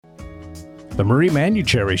The Marie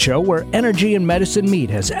Manucherry Show, where energy and medicine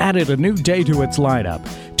meet, has added a new day to its lineup.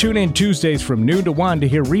 Tune in Tuesdays from noon to 1 to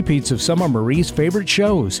hear repeats of some of Marie's favorite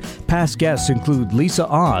shows. Past guests include Lisa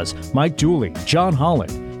Oz, Mike Dooley, John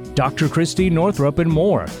Holland, Dr. Christine Northrup, and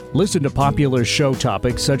more. Listen to popular show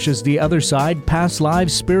topics such as The Other Side, Past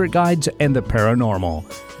Lives, Spirit Guides, and the Paranormal.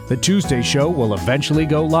 The Tuesday show will eventually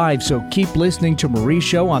go live, so keep listening to Marie's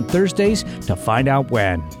show on Thursdays to find out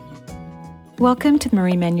when. Welcome to the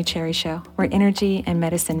Marie Manucherry Show, where energy and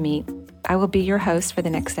medicine meet. I will be your host for the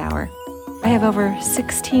next hour. I have over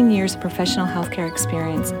 16 years of professional healthcare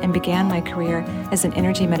experience and began my career as an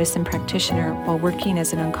energy medicine practitioner while working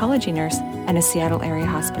as an oncology nurse in a Seattle area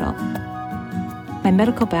hospital. My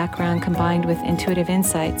medical background combined with intuitive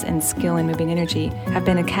insights and skill in moving energy have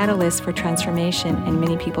been a catalyst for transformation in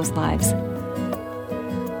many people's lives.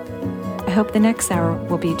 I hope the next hour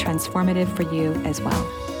will be transformative for you as well.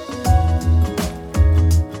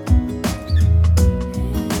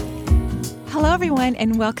 Hello, everyone,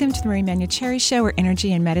 and welcome to the Marie Manucherry Show, where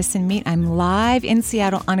energy and medicine meet. I'm live in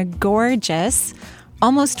Seattle on a gorgeous,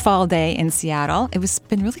 almost fall day in Seattle. It's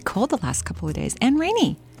been really cold the last couple of days and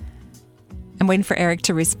rainy. I'm waiting for Eric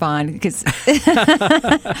to respond because...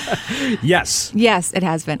 Yes. Yes, it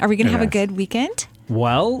has been. Are we going to have a good weekend?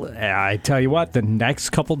 Well, I tell you what, the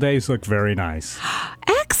next couple days look very nice.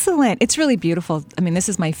 Excellent. It's really beautiful. I mean, this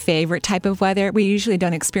is my favorite type of weather. We usually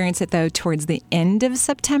don't experience it, though, towards the end of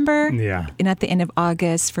September. Yeah. And at the end of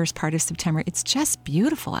August, first part of September. It's just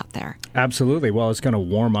beautiful out there. Absolutely. Well, it's going to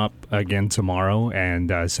warm up again tomorrow,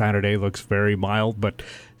 and Saturday looks very mild, but...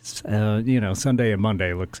 Sunday and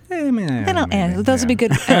Monday looks... That'll end. Those will be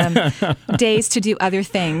good days to do other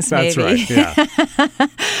things, That's maybe. Right, yeah.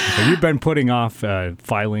 Have you been putting off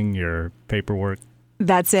filing your paperwork?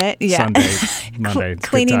 That's it, yeah. Sunday, Monday.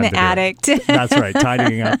 Cleaning the attic. That's right,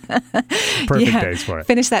 tidying up. Perfect days for it.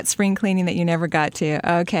 Finish that spring cleaning that you never got to.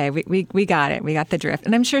 Okay, we got it. We got the drift.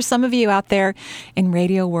 And I'm sure some of you out there in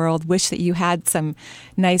radio world wish that you had some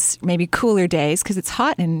nice, maybe cooler days, because it's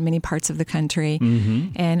hot in many parts of the country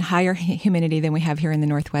and higher humidity than we have here in the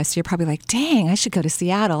Northwest. You're probably like, dang, I should go to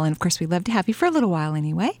Seattle. And of course, we'd love to have you for a little while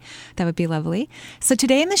anyway. That would be lovely. So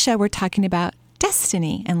today in the show, we're talking about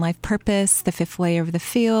destiny and life purpose, the fifth layer of the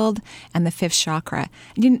field, and the fifth chakra.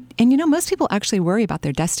 And most people actually worry about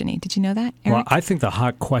their destiny. Did you know that, Eric? Well, I think the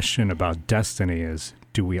hot question about destiny is,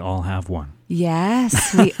 do we all have one?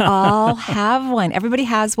 Yes, we all have one. Everybody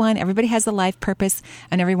has one. Everybody has a life purpose,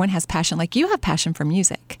 and everyone has passion. Like you have passion for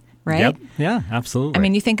music, right? Yep. Yeah, absolutely. I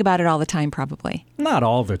mean, you think about it all the time, probably. Not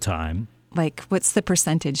all the time. Like, what's the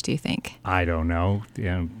percentage, do you think? I don't know.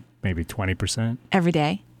 Maybe 20%. Every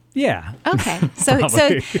day? Yeah. Okay.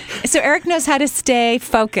 So Eric knows how to stay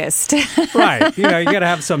focused. Right. You got to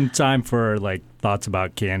have some time for like thoughts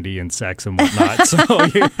about candy and sex and whatnot. So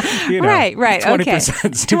right. 20% Okay.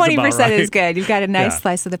 20% right. is good. You've got a nice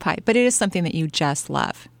slice of the pie, but it is something that you just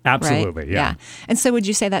love. Absolutely. Right? Yeah. And so, would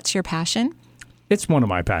you say that's your passion? It's one of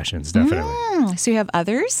my passions, definitely. So you have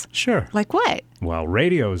others? Sure. Like what? Well,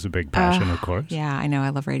 radio is a big passion, of course. Yeah, I know. I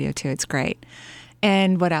love radio too. It's great.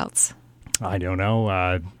 And what else? I don't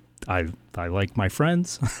know. I like my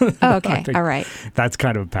friends. Oh, okay. All right. That's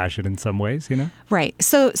kind of a passion in some ways, Right.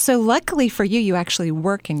 So luckily for you, you actually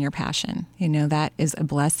work in your passion. That is a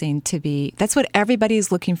blessing to be. That's what everybody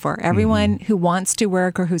is looking for. Everyone who wants to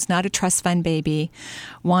work or who's not a trust fund baby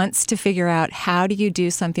wants to figure out, how do you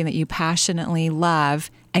do something that you passionately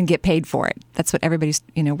love and get paid for it? That's what everybody's,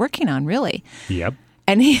 working on, really. Yep.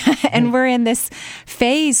 And we're in this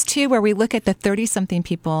phase, too, where we look at the 30-something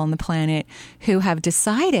people on the planet who have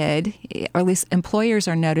decided, or at least employers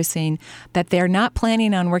are noticing, that they're not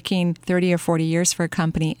planning on working 30 or 40 years for a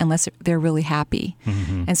company unless they're really happy.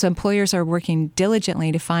 And so employers are working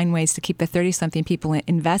diligently to find ways to keep the 30-something people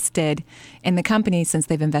invested in the company, since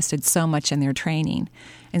they've invested so much in their training.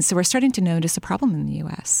 And so we're starting to notice a problem in the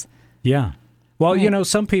U.S. Yeah. Well,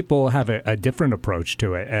 some people have a different approach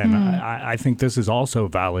to it, and I think this is also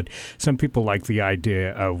valid. Some people like the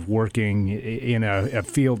idea of working in a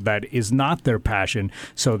field that is not their passion,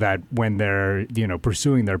 so that when they're,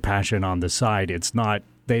 pursuing their passion on the side, it's not,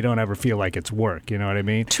 they don't ever feel like it's work. You know what I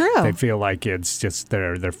mean? True. They feel like it's just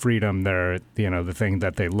their freedom, their, the thing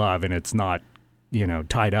that they love, and it's not,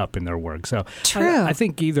 tied up in their work. So True. I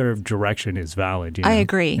think either direction is valid. I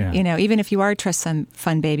agree. Yeah. Even if you are a trust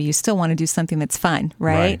fund baby, you still want to do something that's fun,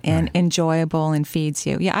 right? And enjoyable and feeds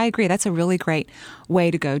you. Yeah, I agree. That's a really great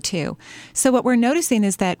way to go too. So what we're noticing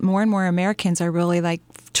is that more and more Americans are really like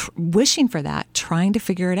wishing for that, trying to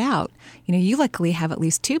figure it out. You luckily have at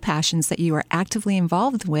least two passions that you are actively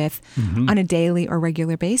involved with on a daily or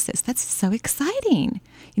regular basis. That's so exciting.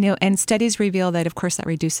 And studies reveal that, of course, that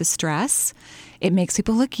reduces stress. It makes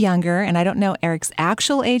people look younger. And I don't know Eric's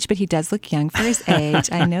actual age, but he does look young for his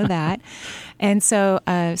age. I know that. And so,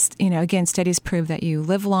 again, studies prove that you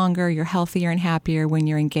live longer, you're healthier and happier when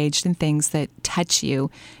you're engaged in things that touch you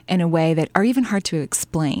in a way that are even hard to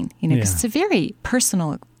explain, because it's a very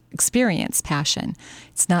personal experience, passion.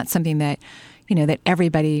 It's not something that that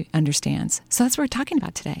everybody understands. So that's what we're talking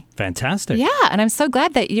about today. Fantastic. Yeah, and I'm so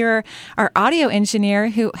glad that you're our audio engineer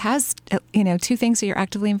who has, two things that you're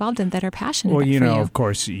actively involved in that are passionate for you. Well, of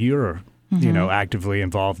course, you're, actively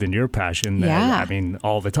involved in your passion. Yeah.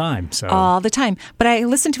 All the time. So all the time. But I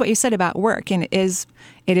listened to what you said about work, and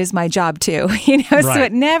it is my job too, Right. So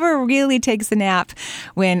it never really takes a nap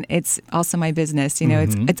when it's also my business,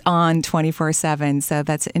 it's on 24/7. So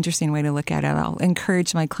that's an interesting way to look at it. I'll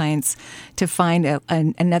encourage my clients to find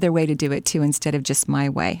another way to do it too, instead of just my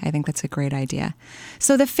way. I think that's a great idea.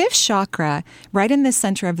 So the fifth chakra, right in the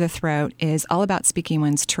center of the throat, is all about speaking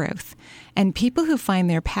one's truth. And people who find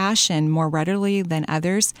their passion more readily than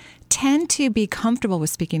others tend to be comfortable with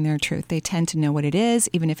speaking their truth. They tend to know what it is,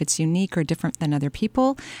 even if it's unique or different than other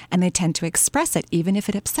people, and they tend to express it, even if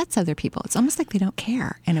it upsets other people. It's almost like they don't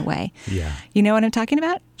care in a way. Yeah. You know what I'm talking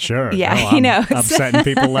about? Sure. Yeah, no, I'm upsetting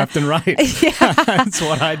people left and right. Yeah. That's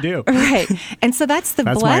what I do. Right. And so that's the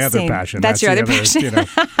blessing. That's my other passion. That's your other passion.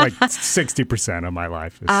 Like 60% of my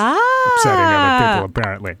life is upsetting other people,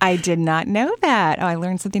 apparently. I did not know that. Oh, I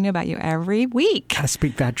learn something new about you every week. Gotta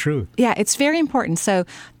speak that truth. Yeah, it's very important. So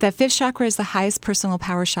the fifth chakra is the highest personal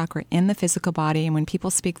power chakra in the physical body. And when people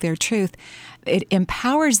speak their truth, it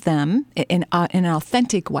empowers them in an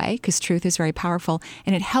authentic way, because truth is very powerful,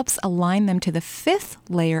 and it helps align them to the fifth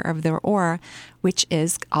layer of their aura, which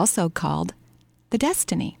is also called the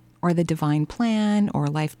destiny, or the divine plan, or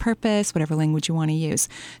life purpose, whatever language you want to use.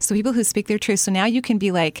 So people who speak their truth. So now you can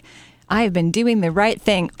be like, I have been doing the right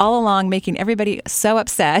thing all along, making everybody so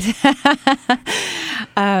upset.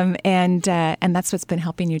 And that's what's been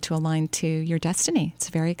helping you to align to your destiny. It's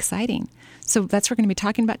very exciting. So that's what we're going to be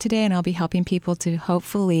talking about today, and I'll be helping people to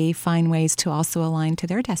hopefully find ways to also align to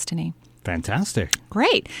their destiny. Fantastic.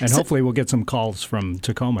 Great. And hopefully we'll get some calls from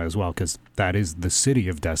Tacoma as well, because that is the city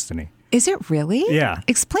of destiny. Is it really? Yeah.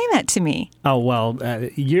 Explain that to me. Oh, well,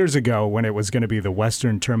 years ago when it was going to be the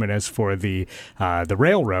western terminus for the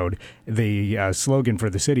railroad, the slogan for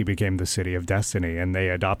the city became the City of Destiny, and they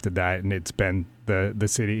adopted that, and it's been the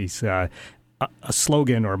city's a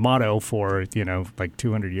slogan or motto for, like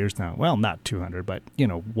 200 years now. Well, not 200, but,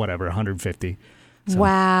 whatever, 150. So,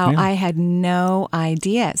 wow, yeah. I had no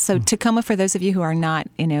idea. So Tacoma, for those of you who are not,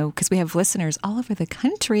 because we have listeners all over the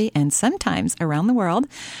country and sometimes around the world,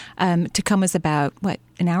 Tacoma's about,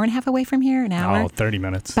 an hour and a half away from here? An hour? Oh, 30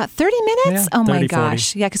 minutes. About 30 minutes? Yeah, oh, 30, my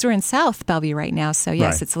gosh. 40. Yeah, because we're in South Bellevue right now. So,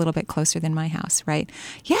 yes, Right. It's a little bit closer than my house, right?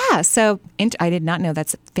 Yeah, so I did not know.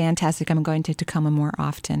 That's fantastic. I'm going to Tacoma more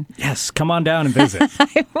often. Yes, come on down and visit.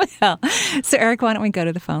 I will. So, Eric, why don't we go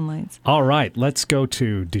to the phone lines? All right, let's go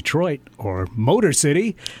to Detroit, or Motor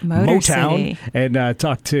City, Motor Motown, City. and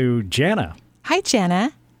talk to Jana. Hi,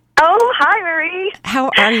 Jana. Oh, hi, Marie.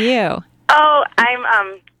 How are you? Oh,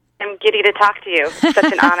 I'm giddy to talk to you.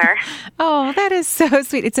 Such an honor. Oh, that is so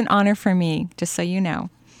sweet. It's an honor for me, just so you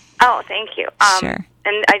know. Oh, thank you. Sure.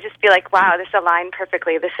 And I just feel like, wow, this aligned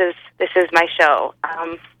perfectly. This is my show.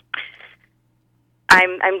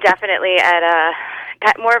 I'm definitely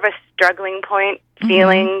at more of a struggling point,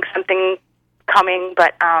 feeling something coming,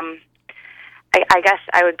 but I guess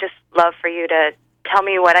I would just love for you to tell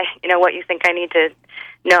me what you think I need to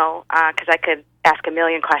know, because I could ask a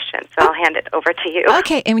million questions. So I'll hand it over to you.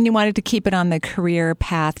 Okay, and when you wanted to keep it on the career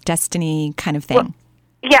path, destiny kind of thing. Well,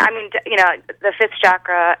 yeah, I mean, the fifth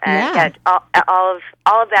chakra, and all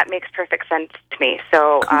of that makes perfect sense to me.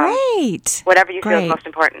 So, Great. Whatever you feel Great. is most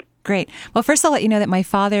important. Great. Well, first I'll let you know that my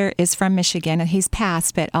father is from Michigan, and he's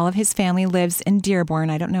passed, but all of his family lives in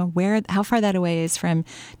Dearborn. I don't know how far that away is from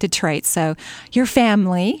Detroit. So your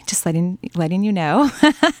family, just letting you know.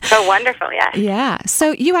 So wonderful, yes. Yeah.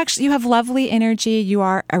 So you have lovely energy. You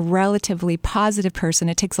are a relatively positive person.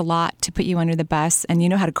 It takes a lot to put you under the bus, and you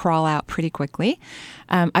know how to crawl out pretty quickly.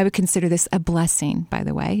 I would consider this a blessing, by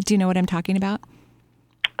the way. Do you know what I'm talking about?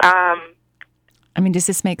 Does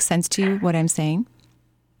this make sense to you, what I'm saying?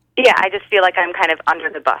 Yeah, I just feel like I'm kind of under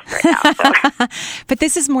the bus right now. So. But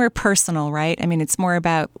this is more personal, right? It's more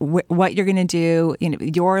about what you're going to do,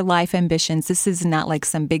 your life ambitions. This is not like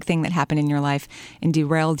some big thing that happened in your life and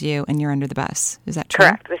derailed you and you're under the bus. Is that true?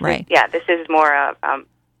 Correct. This is more a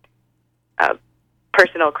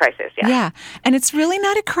personal crisis, yeah. Yeah, and it's really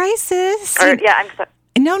not a crisis.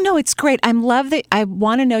 And No, it's great. I love that. I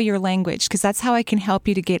want to know your language because that's how I can help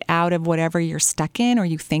you to get out of whatever you're stuck in or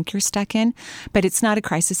you think you're stuck in. But it's not a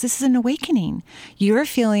crisis. This is an awakening. You're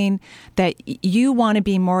feeling that you want to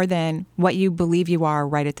be more than what you believe you are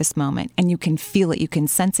right at this moment. And you can feel it. You can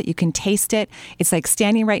sense it. You can taste it. It's like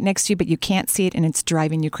standing right next to you, but you can't see it and it's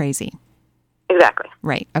driving you crazy. Exactly.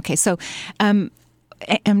 Right. Okay. So,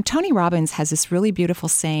 Tony Robbins has this really beautiful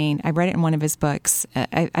saying. I read it in one of his books.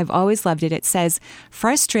 I've always loved it. It says,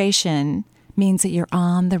 frustration means that you're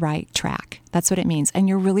on the right track. That's what it means. And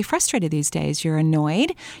you're really frustrated these days. You're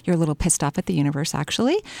annoyed. You're a little pissed off at the universe,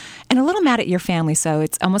 actually, and a little mad at your family. So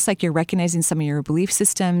it's almost like you're recognizing some of your belief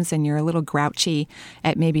systems and you're a little grouchy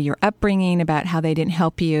at maybe your upbringing about how they didn't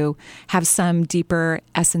help you have some deeper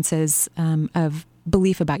essences of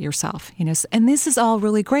belief about yourself, and this is all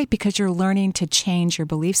really great because you're learning to change your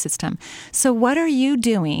belief system. So what are you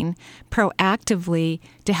doing proactively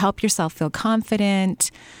to help yourself feel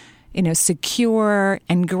confident, secure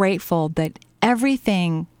and grateful that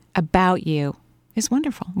everything about you is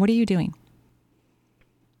wonderful? What are you doing?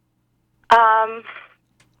 To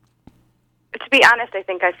be honest, I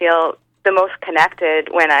think I feel the most connected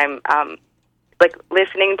when I'm like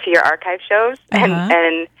listening to your archive shows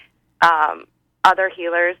and other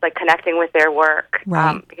healers, like connecting with their work,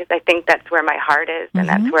 right. Because I think that's where my heart is, and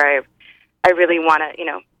that's where I really want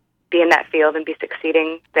to, be in that field and be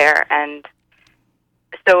succeeding there. And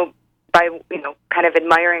so by, kind of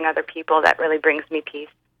admiring other people, that really brings me peace.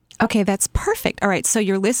 Okay, that's perfect. All right, so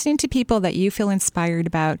you're listening to people that you feel inspired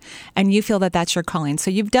about, and you feel that that's your calling.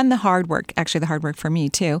 So you've done the hard work. Actually, the hard work for me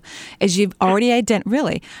too is you've already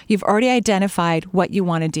identified what you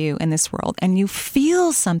want to do in this world, and you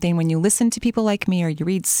feel something when you listen to people like me, or you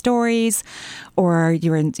read stories, or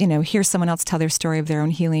hear someone else tell their story of their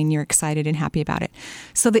own healing. You're excited and happy about it.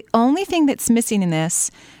 So the only thing that's missing in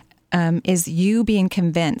this is you being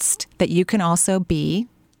convinced that you can also be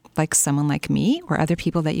like someone like me or other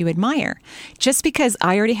people that you admire. Just because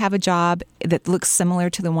I already have a job that looks similar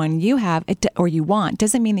to the one you have or you want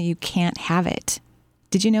doesn't mean that you can't have it.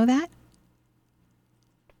 Did you know that?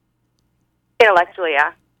 Intellectually,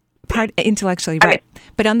 yeah. Intellectually, right.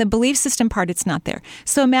 But on the belief system part, it's not there.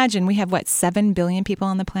 So imagine we have, 7 billion people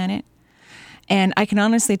on the planet? And I can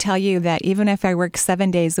honestly tell you that even if I work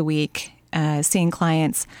 7 days a week, seeing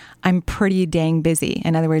clients, I'm pretty dang busy.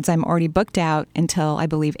 In other words, I'm already booked out until, I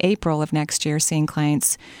believe, April of next year, seeing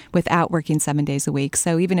clients without working 7 days a week.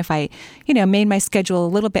 So even if I, made my schedule a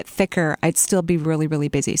little bit thicker, I'd still be really, really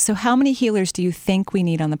busy. So how many healers do you think we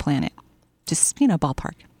need on the planet? Just,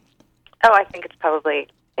 ballpark. Oh, I think it's probably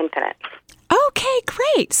infinite. Okay,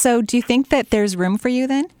 great. So do you think that there's room for you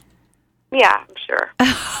then? Yeah, I'm sure.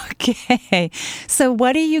 Okay. So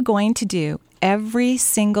what are you going to do every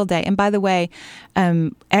single day? And by the way,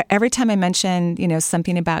 every time I mention,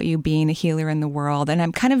 something about you being a healer in the world, and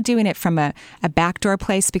I'm kind of doing it from a backdoor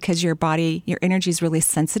place because your energy is really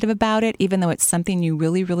sensitive about it, even though it's something you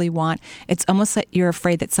really, really want. It's almost like you're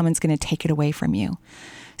afraid that someone's going to take it away from you.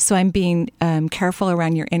 So I'm being careful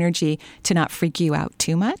around your energy to not freak you out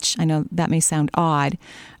too much. I know that may sound odd,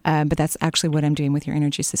 but that's actually what I'm doing with your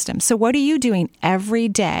energy system. So what are you doing every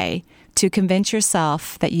day to convince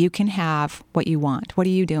yourself that you can have what you want? What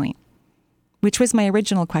are you doing? Which was my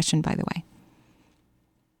original question, by the way.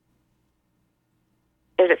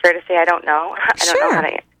 Is it fair to say I don't know? I don't know how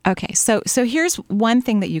to... Okay, so here's one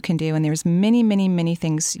thing that you can do, and there's many, many, many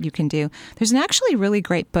things you can do. There's an actually really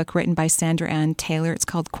great book written by Sandra Ann Taylor. It's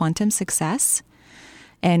called Quantum Success,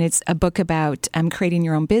 and it's a book about creating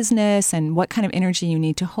your own business and what kind of energy you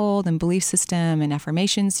need to hold and belief system and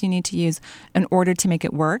affirmations you need to use in order to make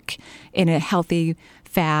it work in a healthy,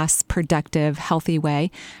 fast, productive, healthy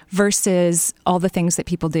way versus all the things that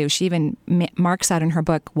people do. She even marks out in her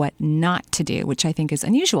book what not to do, which I think is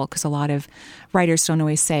unusual because a lot of writers don't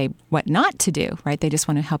always say what not to do, right? They just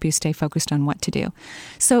want to help you stay focused on what to do.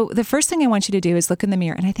 So the first thing I want you to do is look in the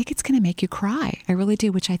mirror, and I think it's going to make you cry. I really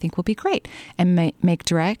do, which I think will be great. And make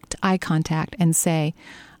direct eye contact and say,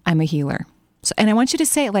 I'm a healer. So, and I want you to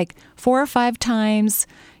say it like 4 or 5 times,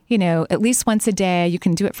 at least once a day. You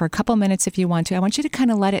can do it for a couple minutes if you want to. I want you to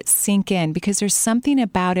kind of let it sink in because there's something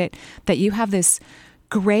about it that you have this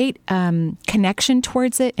great connection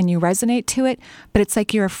towards it and you resonate to it, but it's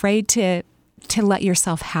like you're afraid to let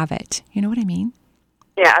yourself have it. You know what I mean?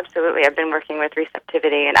 Yeah, absolutely. I've been working with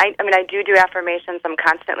receptivity, and I do affirmations. I'm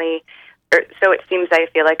constantly, so it seems I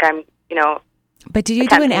feel like I'm, But did you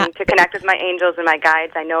to connect with my angels and my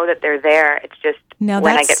guides. I know that they're there. It's just when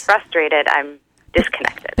I get frustrated, I'm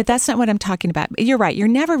disconnected. But that's not what I'm talking about. You're right. You're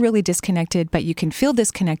never really disconnected, but you can feel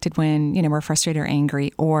disconnected when, we're frustrated or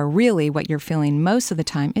angry, or really what you're feeling most of the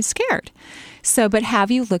time is scared. So, but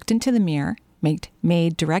have you looked into the mirror,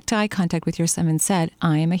 made direct eye contact with yourself and said,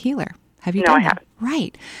 I am a healer? Have you done that? Haven't.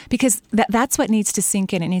 Right. Because that's what needs to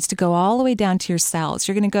sink in. It needs to go all the way down to your cells.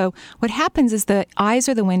 You're going to go, what happens is the eyes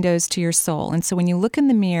are the windows to your soul. And so when you look in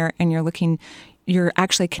the mirror and you're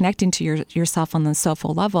actually connecting to yourself on the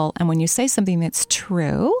soulful level. And when you say something that's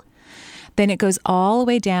true, then it goes all the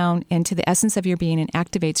way down into the essence of your being and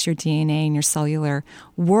activates your DNA and your cellular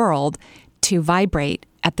world to vibrate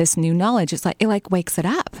at this new knowledge. It wakes it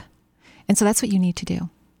up. And so that's what you need to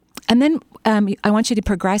do. And then I want you to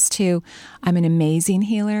progress to, I'm an amazing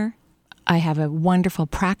healer. I have a wonderful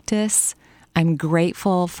practice. I'm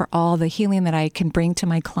grateful for all the healing that I can bring to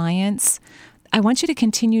my clients. I want you to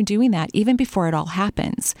continue doing that even before it all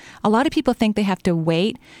happens. A lot of people think they have to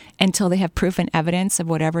wait until they have proof and evidence of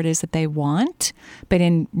whatever it is that they want. But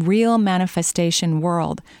in real manifestation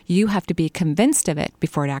world, you have to be convinced of it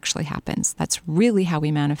before it actually happens. That's really how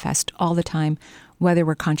we manifest all the time, whether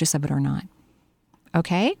we're conscious of it or not.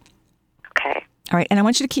 Okay? Okay. All right. And I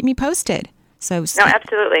want you to keep me posted. No,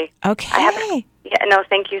 absolutely. Okay. No,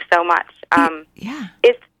 thank you so much. Yeah.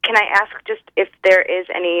 Can I ask just if there is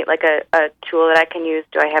any, like a tool that I can use?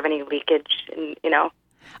 Do I have any leakage in,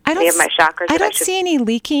 any of my chakras? I don't see any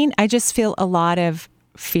leaking. I just feel a lot of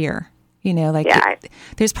fear.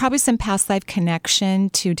 There's probably some past life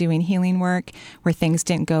connection to doing healing work where things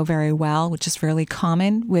didn't go very well, which is really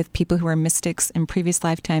common with people who are mystics in previous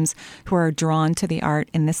lifetimes who are drawn to the art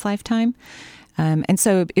in this lifetime. And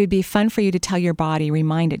so it would be fun for you to tell your body,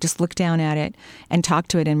 remind it, just look down at it and talk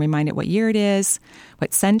to it and remind it what year it is,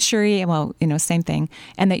 what century, same thing,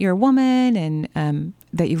 and that you're a woman and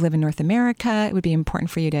that you live in North America. It would be important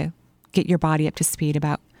for you to get your body up to speed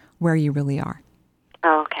about where you really are.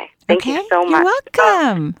 Oh, okay. Thank you so much. You're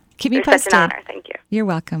welcome. Keep me posted. Such an honor. Thank you. You're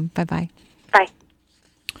welcome. Bye-bye. Bye.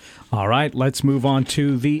 All right, let's move on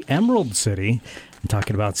to the Emerald City. I'm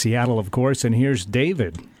talking about Seattle, of course, and here's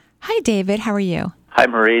David. Hi, David. How are you? Hi,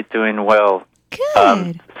 Marie. Doing well.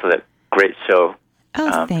 Good. So that great show.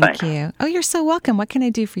 Oh, thank you. Oh, you're so welcome. What can I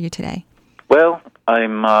do for you today? Well,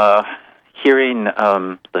 I'm hearing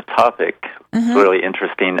the topic. It's really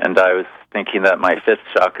interesting, and I was thinking that my fifth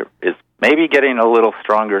chakra is maybe getting a little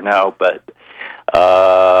stronger now, but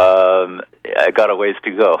I got a ways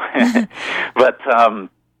to go. But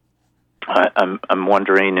I'm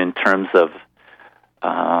wondering in terms of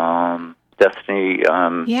destiny.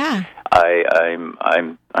 Yeah.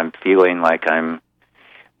 I'm feeling like I'm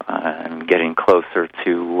getting closer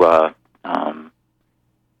to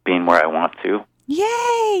being where I want to.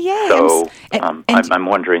 Yay! So I'm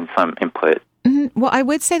wondering some input. Mm-hmm. Well, I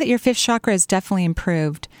would say that your fifth chakra has definitely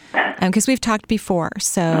improved because we've talked before.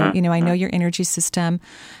 So, I know your energy system.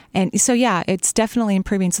 And so, yeah, it's definitely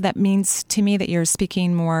improving. So that means to me that you're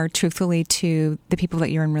speaking more truthfully to the people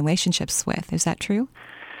that you're in relationships with. Is that true?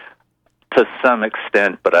 To some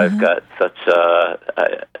extent, but I've got such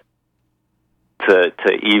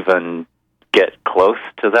to even get close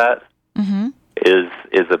to that is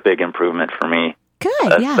a big improvement for me.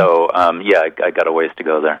 Good, yeah. So, I got a ways to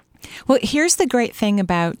go there. Well, here's the great thing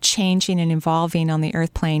about changing and evolving on the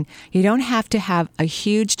earth plane. You don't have to have a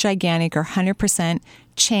huge, gigantic, or 100%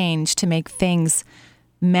 change to make things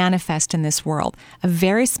manifest in this world. A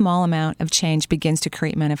very small amount of change begins to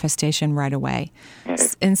create manifestation right away.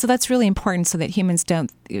 Yes. And so that's really important so that humans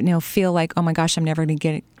don't, feel like, oh my gosh, I'm never going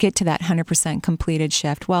to get to that 100% completed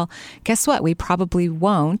shift. Well, guess what? We probably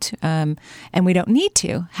won't, and we don't need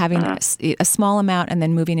to. Having a small amount and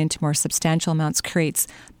then moving into more substantial amounts creates,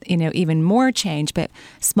 even more change. But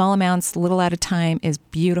small amounts, little at a time, is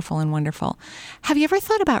beautiful and wonderful. Have you ever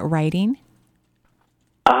thought about writing?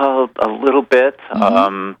 A little bit.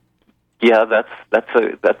 Yeah, that's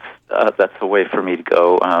a way for me to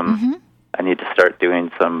go. I need to start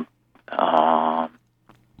doing some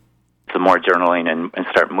more journaling and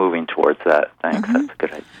start moving towards that. Thanks. That's a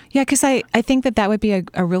good idea. Yeah, because I think that would be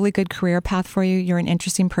a really good career path for you. You're an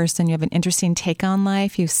interesting person. You have an interesting take on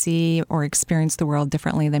life. You see or experience the world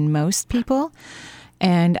differently than most people.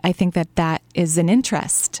 And I think that is an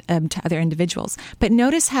interest to other individuals. But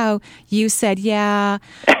notice how you said, no.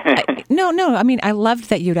 I mean, I loved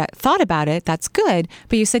that you thought about it. That's good.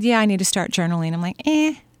 But you said, I need to start journaling. I'm like,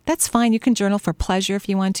 that's fine. You can journal for pleasure if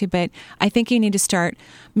you want to. But I think you need to start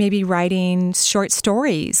maybe writing short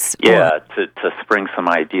stories. Yeah, to spring some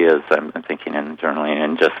ideas. I'm thinking in journaling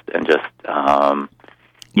and just.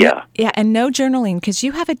 Yeah, and no journaling, because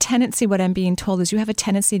you have a tendency, what I'm being told is you have a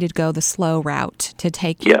tendency to go the slow route, to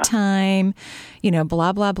take your time,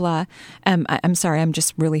 blah, blah, blah. I'm sorry, I'm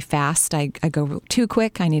just really fast. I go too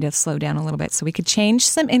quick. I need to slow down a little bit. So we could change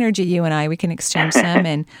some energy, you and I. We can exchange some,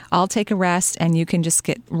 and I'll take a rest, and you can just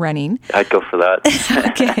get running. I'd go for that.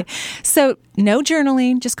 Okay. So no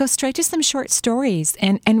journaling. Just go straight to some short stories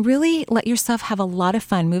and really let yourself have a lot of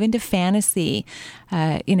fun. Move into fantasy.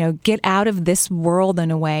 Get out of this world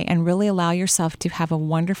in a way and really allow yourself to have a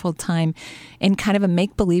wonderful time in kind of a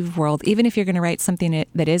make-believe world. Even if you're going to write something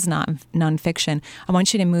that is not nonfiction, I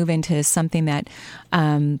want you to move into something that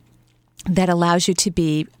allows you to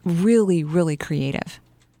be really, really creative.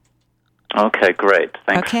 Okay, great.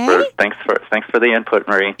 Thanks for the input,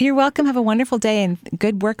 Marie. You're welcome. Have a wonderful day and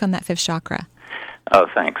good work on that fifth chakra. Oh,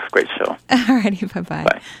 thanks. Great show. All righty. Bye-bye.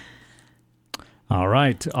 Bye. All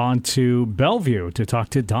right, on to Bellevue to talk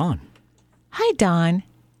to Dawn. Hi, Dawn.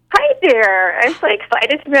 Hi there. I'm so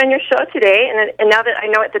excited to be on your show today, and now that I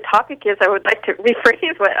know what the topic is, I would like to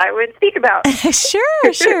rephrase what I would speak about.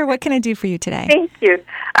 Sure. What can I do for you today? Thank you.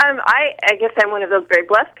 I guess I'm one of those very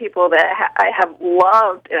blessed people that I have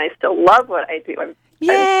loved, and I still love what I do.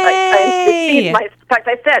 Yay! In fact,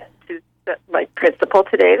 I said to my principal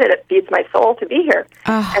today that it feeds my soul to be here.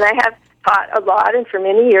 Oh. And I have taught a lot, and for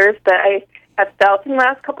many years, that I have felt in the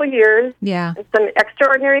last couple of years. Yeah. And some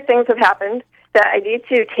extraordinary things have happened that I need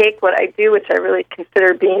to take what I do, which I really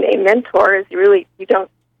consider being a mentor, is you don't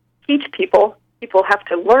teach people. People have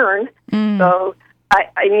to learn. So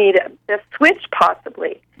I need a switch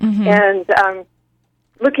possibly. Mm-hmm. And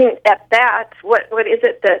looking at that, what is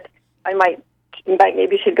it that I might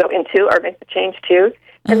maybe should go into or make the change to?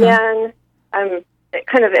 And then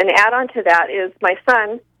kind of an add-on to that is my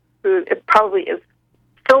son, who probably is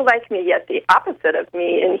so like me, yet the opposite of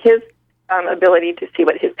me in his ability to see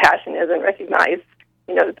what his passion is and recognize,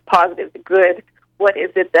 the positive, the good. What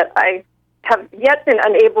is it that I have yet been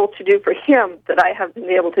unable to do for him that I have been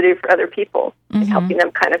able to do for other people, and helping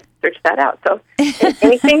them kind of search that out. So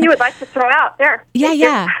anything you would like to throw out there?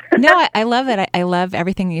 Yeah. No, I love it. I love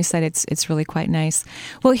everything you said. It's really quite nice.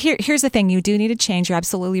 Well, here's the thing. You do need to change. You're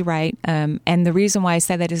absolutely right. And the reason why I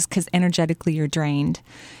say that is because energetically you're drained.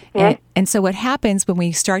 Yeah. And so what happens when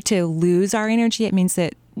we start to lose our energy, it means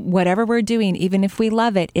that whatever we're doing, even if we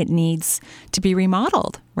love it, it needs to be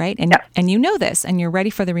remodeled, right? And you know this, and you're ready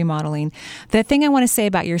for the remodeling. The thing I want to say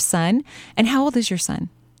about your son, and how old is your son?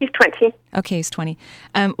 He's 20. Okay, he's 20.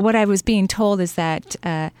 What I was being told is that,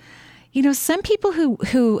 some people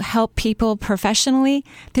who help people professionally,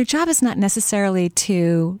 their job is not necessarily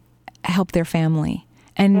to help their family.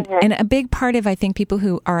 And a big part of, I think, people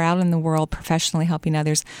who are out in the world professionally helping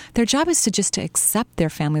others, their job is to accept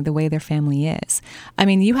their family the way their family is. I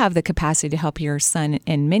mean, you have the capacity to help your son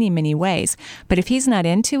in many, many ways. But if he's not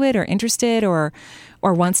into it or interested or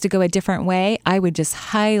wants to go a different way, I would just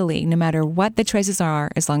highly, no matter what the choices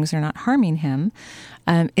are, as long as they're not harming him,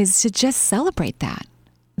 is to just celebrate that.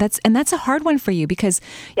 That's a hard one for you because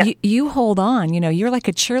you hold on. You're like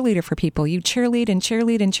a cheerleader for people. You cheerlead and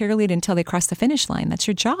cheerlead and cheerlead until they cross the finish line. That's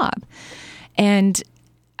your job. And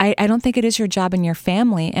I don't think it is your job in your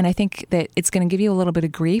family. And I think that it's going to give you a little bit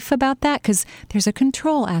of grief about that because there's a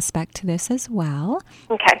control aspect to this as well.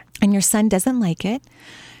 Okay. And your son doesn't like it.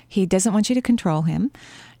 He doesn't want you to control him.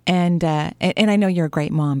 And I know you're a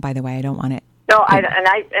great mom, by the way. I don't want it. No,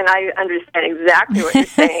 I understand exactly what you're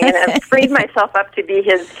saying, and I've freed myself up to be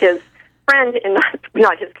his friend and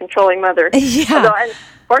not his controlling mother. Yeah. Although,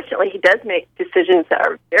 unfortunately, he does make decisions that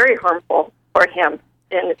are very harmful for him,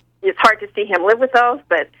 and it's hard to see him live with those.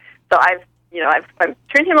 But so I've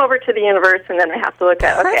turned him over to the universe, and then I have to look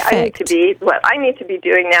at I need to be what I need to be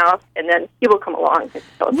doing now, and then he will come along.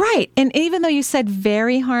 Right, and even though you said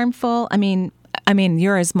very harmful, I mean,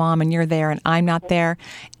 you're his mom, and you're there, and I'm not there.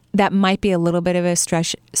 That might be a little bit of a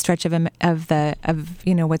stretch of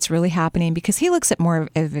what's really happening because he looks at more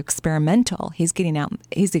of experimental. He's getting out,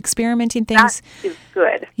 he's experimenting things. That is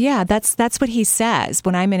good. Yeah, that's what he says.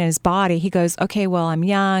 When I'm in his body, he goes, "Okay, well, I'm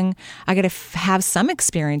young. I got to have some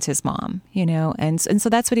experiences, Mom." And so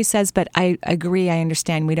that's what he says. But I agree. I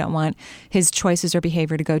understand. We don't want his choices or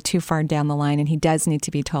behavior to go too far down the line, and he does need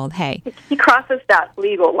to be told, "Hey." He crosses that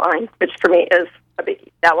legal line, which for me is a biggie.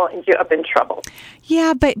 That will end you up in trouble.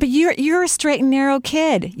 Yeah, but you're a straight and narrow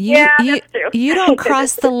kid. That's true. You don't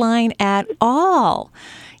cross the line at all,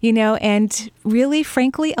 and really,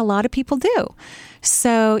 frankly, a lot of people do.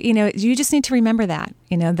 So, you just need to remember that,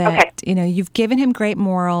 you've given him great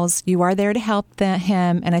morals. You are there to help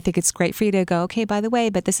him. And I think it's great for you to go, okay, by the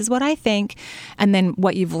way, but this is what I think. And then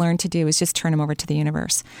what you've learned to do is just turn him over to the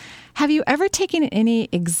universe. Have you ever taken any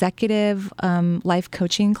executive life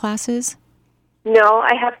coaching classes? No,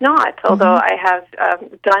 I have not, although I have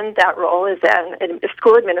done that role as a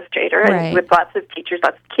school administrator and with lots of teachers,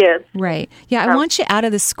 lots of kids. Right. Yeah, I want you out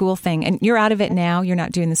of the school thing. And you're out of it now? You're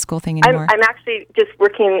not doing the school thing anymore? I'm actually just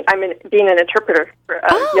working, being an interpreter for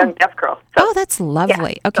a young deaf girl. So, that's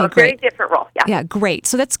lovely. Yeah, okay, so great. Very different role, yeah. Yeah, great.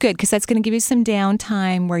 So that's good because that's going to give you some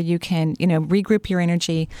downtime where you can, regroup your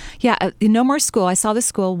energy. Yeah, no more school. I saw the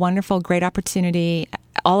school. Wonderful, great opportunity.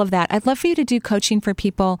 All of that. I'd love for you to do coaching for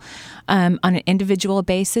people on an individual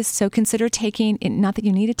basis. So consider taking, not that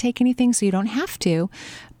you need to take anything, so you don't have to,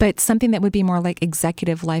 but something that would be more like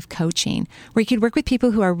executive life coaching, where you could work with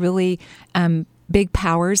people who are really big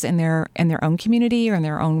powers in their own community or in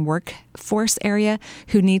their own workforce area,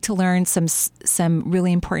 who need to learn some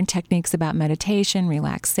really important techniques about meditation,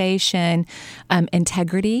 relaxation,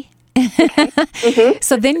 integrity.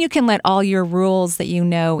 So then you can let all your rules that you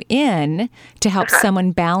know in to help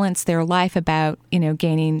someone balance their life about,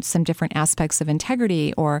 gaining some different aspects of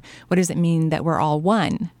integrity, or what does it mean that we're all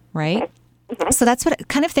one, right? So that's what,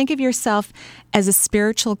 kind of think of yourself as a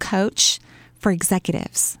spiritual coach for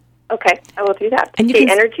executives. Okay, I will do that. And you can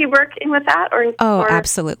energy work in with that? Or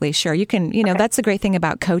absolutely, sure. You can, that's the great thing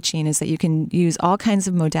about coaching is that you can use all kinds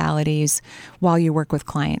of modalities while you work with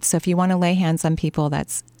clients. So if you want to lay hands on people,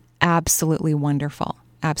 that's absolutely wonderful.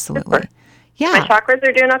 Absolutely. Super. Yeah. My chakras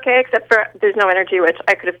are doing okay, except for there's no energy, which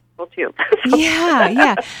I could have told you.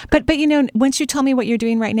 Yeah. But once you tell me what you're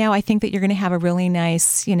doing right now, I think that you're going to have a really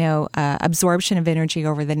nice, absorption of energy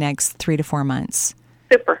over the next 3 to 4 months.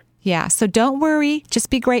 Super. Yeah. So don't worry.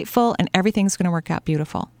 Just be grateful, and everything's going to work out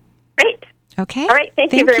beautiful. Great. Okay. All right.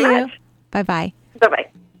 Thank you very much. Bye-bye.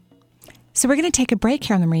 Bye-bye. So we're going to take a break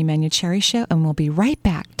here on the Marie Manuchehri Show, and we'll be right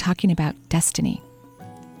back talking about destiny.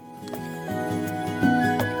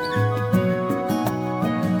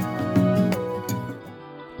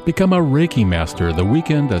 Become a Reiki Master the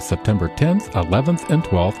weekend of September 10th, 11th, and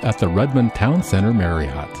 12th at the Redmond Town Center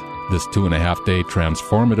Marriott. This 2.5-day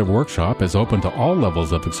transformative workshop is open to all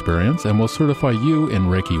levels of experience and will certify you in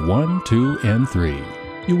Reiki 1, 2, and 3.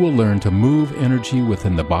 You will learn to move energy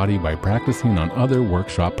within the body by practicing on other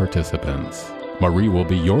workshop participants. Marie will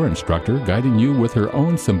be your instructor, guiding you with her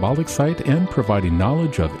own symbolic sight and providing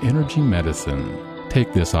knowledge of energy medicine.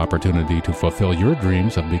 Take this opportunity to fulfill your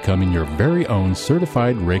dreams of becoming your very own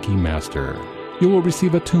certified Reiki Master. You will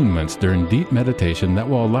receive attunements during deep meditation that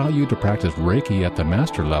will allow you to practice Reiki at the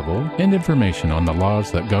master level and information on the laws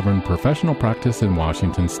that govern professional practice in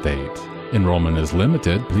Washington State. Enrollment is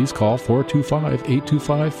limited. Please call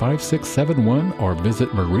 425-825-5671 or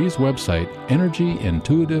visit Marie's website,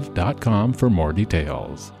 energyintuitive.com, for more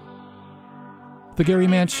details. The Gary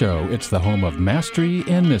Mance Show, it's the home of mastery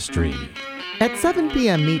and mystery. At 7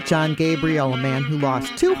 p.m., meet John Gabriel, a man who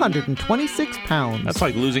lost 226 pounds. That's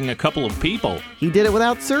like losing a couple of people. He did it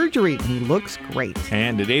without surgery, and he looks great.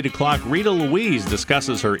 And at 8 o'clock, Rita Louise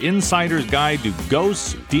discusses her insider's guide to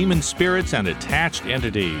ghosts, demon spirits, and attached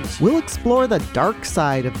entities. We'll explore the dark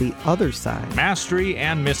side of the other side. Mastery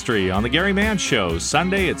and Mystery on The Gary Mance Show,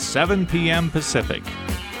 Sunday at 7 p.m. Pacific.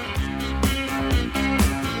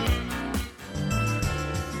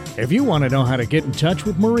 If you want to know how to get in touch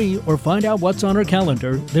with Marie or find out what's on her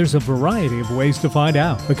calendar, there's a variety of ways to find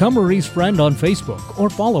out. Become Marie's friend on Facebook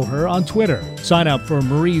or follow her on Twitter. Sign up for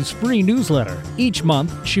Marie's free newsletter. Each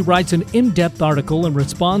month, she writes an in-depth article and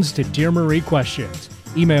responds to Dear Marie questions.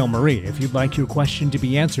 Email Marie if you'd like your question to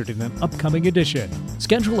be answered in an upcoming edition.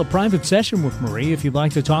 Schedule a private session with Marie if you'd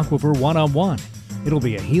like to talk with her one-on-one. It'll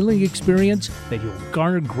be a healing experience that you'll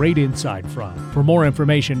garner great insight from. For more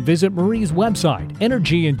information, visit Marie's website,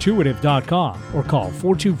 energyintuitive.com, or call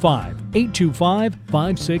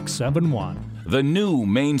 425-825-5671. The new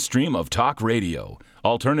mainstream of talk radio.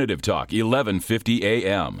 Alternative Talk, 1150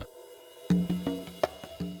 AM.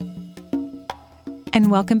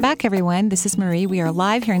 And welcome back, everyone. This is Marie. We are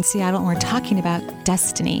live here in Seattle, and we're talking about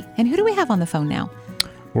destiny. And who do we have on the phone now?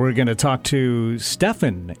 We're going to talk to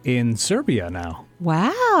Stefan in Serbia now.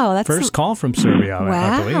 Wow. That's First call from Serbia,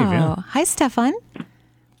 I believe. Yeah. Hi, Stefan.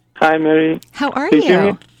 Hi, Mary. How are Can you?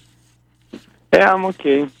 hear me? Yeah, I'm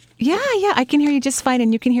okay. Yeah, I can hear you just fine.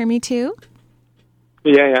 And you can hear me too?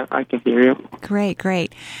 Yeah, I can hear you.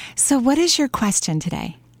 Great. So what is your question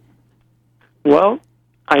today? Well,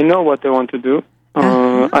 I know what I want to do.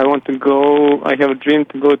 I want to go, I have a dream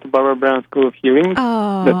to go to Barbara Brown School of Healing.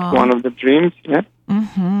 Oh. That's one of the dreams, yeah.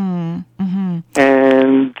 Mm-hmm.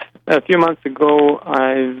 And a few months ago,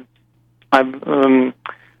 my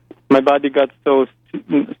body got so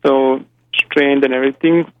strained and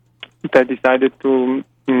everything that I decided to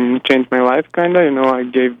change my life, kind of. I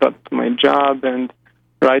gave up my job, and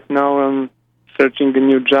right now I'm searching a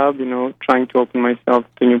new job, trying to open myself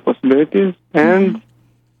to new possibilities. And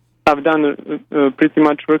I've done pretty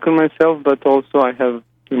much work on myself, but also I have,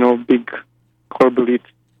 big core beliefs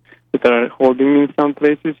that are holding me in some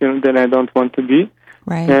places, that I don't want to be.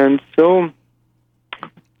 Right. And so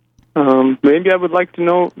maybe I would like to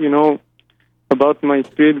know, about my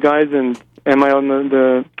spirit guides, and am I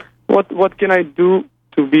on what can I do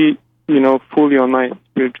to be, fully on my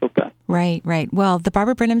spiritual path? Right. Well, the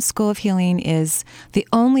Barbara Brennan School of Healing is the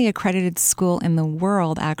only accredited school in the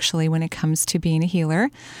world, actually, when it comes to being a healer.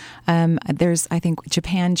 There's, I think,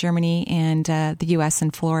 Japan, Germany, and the U.S.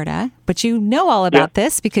 and Florida. But you know all about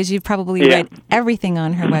this because you've probably read everything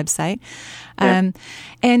on her website. And,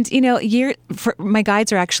 my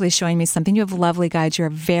guides are actually showing me something. You have lovely guides. You're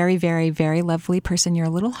a very, very, very lovely person. You're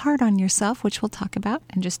a little hard on yourself, which we'll talk about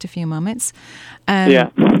in just a few moments. Yeah.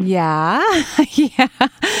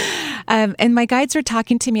 And my guides were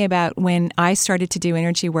talking to me about when I started to do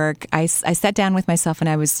energy work. I sat down with myself, and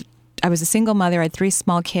I was a single mother. I had 3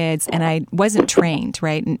 small kids, and I wasn't trained,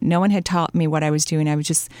 right? No one had taught me what I was doing. I was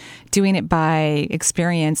just doing it by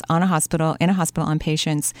experience in a hospital on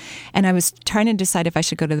patients. And I was trying to decide if I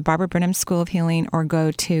should go to the Barbara Brennan School of Healing or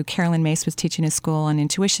go to Carolyn Mace was teaching a school on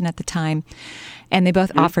intuition at the time. And they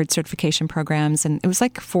both offered certification programs, and it was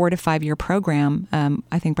like a 4 to 5 year program.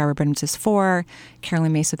 I think Barbara Brennan's is 4.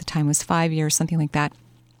 Carolyn Mace at the time was 5 years, something like that.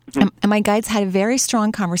 And my guides had a very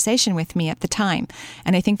strong conversation with me at the time.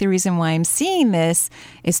 And I think the reason why I'm seeing this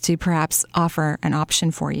is to perhaps offer an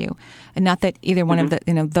option for you. And not that either one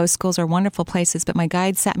of those schools are wonderful places, but my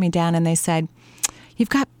guides sat me down and they said, you've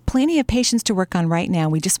got plenty of patients to work on right now.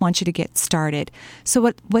 We just want you to get started. So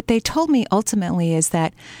what they told me ultimately is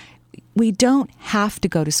that we don't have to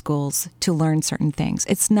go to schools to learn certain things.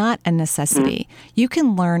 It's not a necessity. You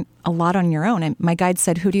can learn a lot on your own. And my guide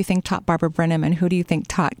said, who do you think taught Barbara Brennan and who do you think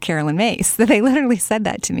taught Carolyn Mace? They literally said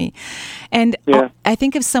that to me. And I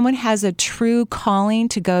think if someone has a true calling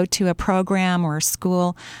to go to a program or a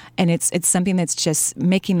school and it's something that's just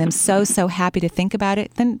making them so happy to think about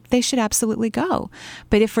it, then they should absolutely go.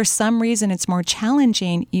 But if for some reason it's more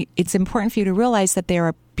challenging, it's important for you to realize that there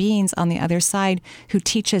are beings on the other side who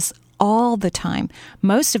teach us all the time.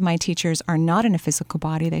 Most of my teachers are not in a physical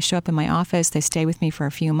body. They show up in my office, they stay with me for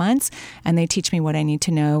a few months, and they teach me what I need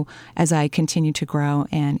to know as I continue to grow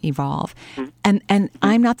and evolve. And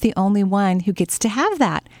I'm not the only one who gets to have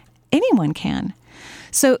that. Anyone can.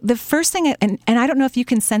 So the first thing, and I don't know if you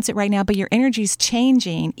can sense it right now, but your energy is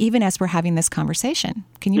changing even as we're having this conversation.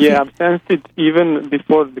 Can you? Yeah, I've sensed it even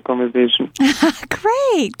before the conversation.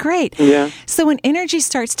 Great. Yeah. So when energy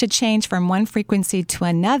starts to change from one frequency to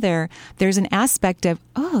another, there's an aspect of,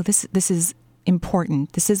 this is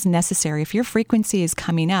important. This is necessary. If your frequency is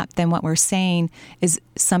coming up, then what we're saying is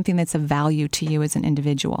something that's of value to you as an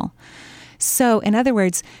individual. So, in other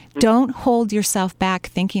words, don't hold yourself back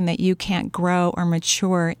thinking that you can't grow or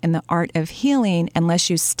mature in the art of healing unless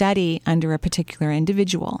you study under a particular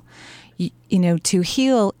individual. To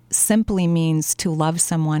heal simply means to love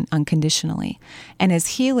someone unconditionally. And as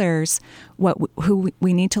healers, who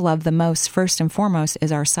we need to love the most, first and foremost,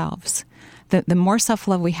 is ourselves. The more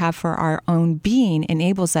self-love we have for our own being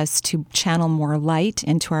enables us to channel more light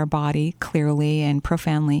into our body clearly and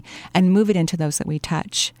profoundly and move it into those that we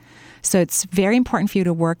touch. So it's very important for you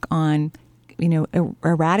to work on,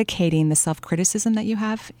 eradicating the self-criticism that you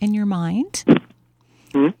have in your mind,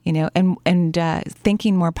 and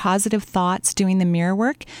thinking more positive thoughts, doing the mirror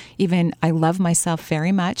work. Even I love myself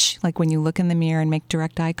very much, like when you look in the mirror and make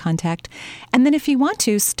direct eye contact. And then if you want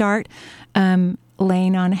to, start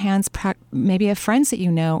laying on hands, maybe of friends that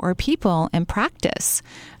you know or people, and practice.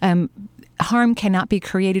 Harm cannot be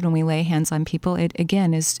created when we lay hands on people. It,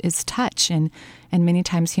 again, is touch, and many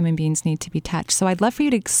times human beings need to be touched. So I'd love for you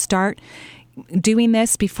to start doing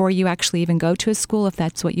this before you actually even go to a school, if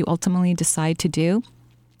that's what you ultimately decide to do,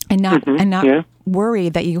 and not worry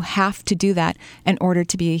that you have to do that in order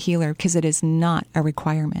to be a healer, because it is not a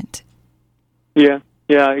requirement. Yeah,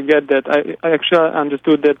 I get that. I actually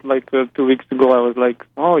understood that like 2 weeks ago. I was like,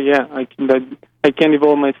 I can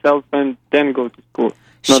evolve myself and then go to school.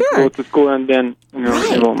 Not go to school and then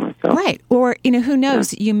evolve myself. Right. Or, who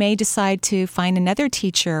knows? You may decide to find another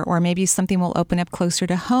teacher, or maybe something will open up closer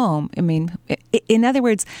to home. I mean, in other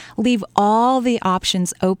words, leave all the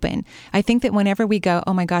options open. I think that whenever we go,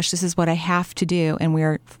 oh my gosh, this is what I have to do, and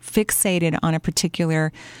we're fixated on a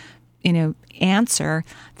particular answer,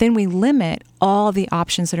 then we limit all the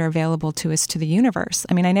options that are available to us to the universe.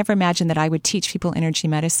 I mean, I never imagined that I would teach people energy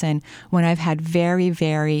medicine when I've had very,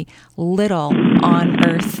 very little on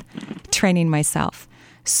earth training myself.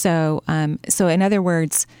 So in other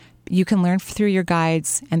words, you can learn through your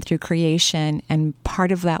guides and through creation, and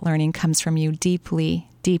part of that learning comes from you deeply,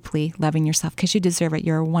 deeply loving yourself because you deserve it.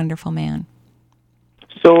 You're a wonderful man.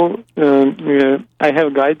 So I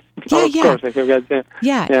have guides. Yeah, of course, I have guides.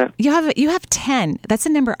 Yeah. You have 10. That's a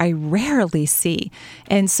number I rarely see,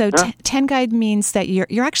 and so 10 guide means that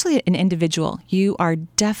you're actually an individual. You are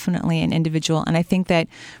definitely an individual, and I think that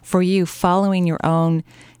for you, following your own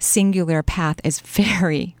singular path is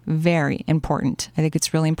very, very important. I think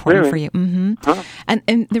it's really important for you. Mm-hmm. Huh?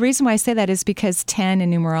 And the reason why I say that is because 10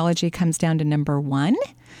 in numerology comes down to number 1.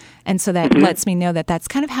 And so that lets me know that that's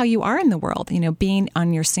kind of how you are in the world. You know, being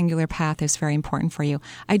on your singular path is very important for you.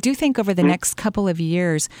 I do think over the next couple of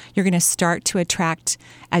years, you're going to start to attract,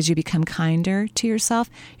 as you become kinder to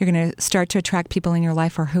yourself, you're going to start to attract people in your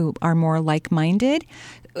life who are more like-minded,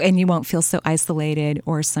 and you won't feel so isolated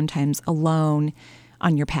or sometimes alone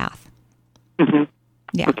on your path. Mm-hmm.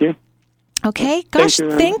 Yeah. Okay. Gosh,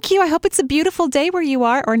 thank you. I hope it's a beautiful day where you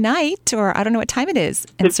are, or night, or I don't know what time it is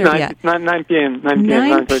in Serbia. It's 9 p.m.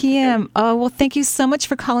 9 p.m. Oh, well, thank you so much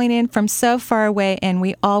for calling in from so far away, and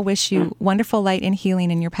we all wish you wonderful light and healing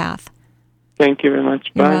in your path. Thank you very much.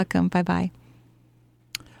 You're Bye. welcome. Bye-bye.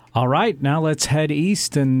 All right, now let's head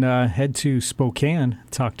east and head to Spokane,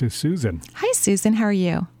 talk to Susan. Hi, Susan. How are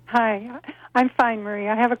you? Hi. I'm fine, Marie.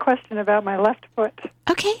 I have a question about my left foot.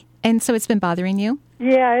 Okay. And so it's been bothering you?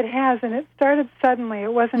 Yeah, it has, and it started suddenly.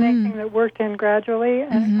 It wasn't anything that worked in gradually.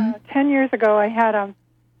 And 10 years ago, I had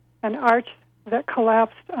an arch that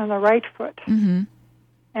collapsed on the right foot. Mm-hmm.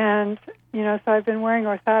 And, so I've been wearing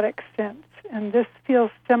orthotics since. And this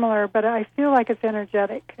feels similar, but I feel like it's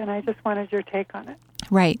energetic, and I just wanted your take on it.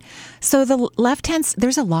 Right. So the left hand,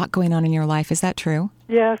 there's a lot going on in your life. Is that true?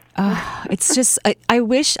 Yes. It's just, I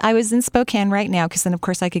wish I was in Spokane right now, because then, of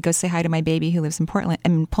course, I could go say hi to my baby who lives in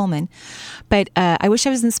Pullman. But I wish I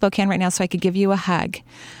was in Spokane right now so I could give you a hug,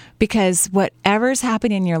 because whatever's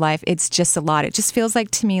happening in your life, it's just a lot. It just feels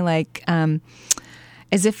like to me like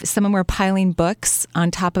as if someone were piling books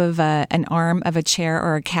on top of an arm of a chair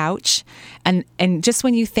or a couch. And just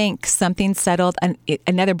when you think something's settled,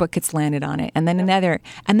 another book gets landed on it, and then another,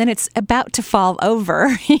 and then it's about to fall over,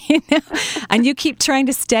 and you keep trying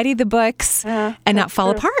to steady the books and not fall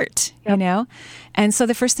apart, And so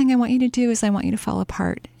the first thing I want you to do is I want you to fall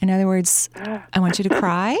apart. In other words, I want you to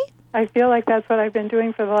cry. I feel like that's what I've been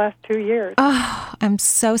doing for the last 2 years. Oh, I'm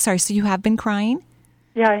so sorry. So you have been crying?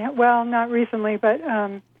 Yeah, well, not recently, but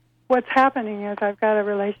what's happening is I've got a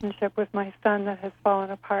relationship with my son that has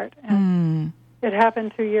fallen apart. And it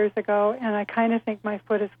happened 2 years ago, and I kind of think my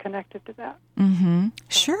foot is connected to that. Mm-hmm.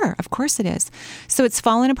 Sure, of course it is. So it's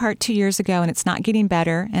fallen apart 2 years ago, and it's not getting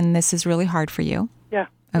better, and this is really hard for you? Yeah.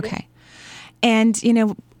 Okay. And,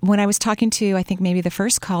 when I was talking to, I think maybe the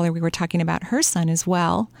first caller, we were talking about her son as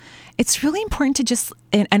well. It's really important to just,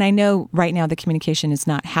 and I know right now the communication is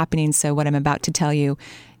not happening, so what I'm about to tell you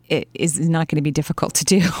is not going to be difficult to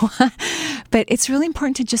do. But it's really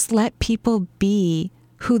important to just let people be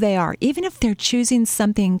who they are, even if they're choosing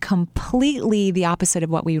something completely the opposite of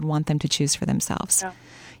what we would want them to choose for themselves.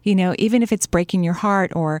 Yeah. Even if it's breaking your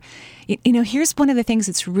heart, or, here's one of the things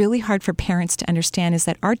that's really hard for parents to understand is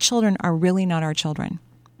that our children are really not our children.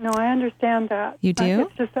 No, I understand that. You do?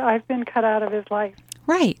 It's just that I've been cut out of his life.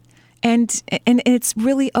 Right. And it's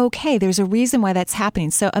really okay. There's a reason why that's happening.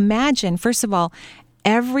 So imagine, first of all,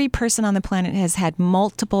 every person on the planet has had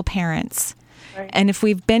multiple parents. Right. And if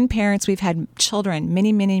we've been parents, we've had children,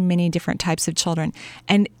 many, many, many different types of children.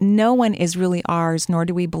 And no one is really ours, nor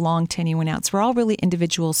do we belong to anyone else. We're all really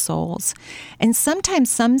individual souls. And sometimes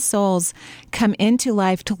some souls come into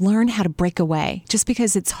life to learn how to break away, just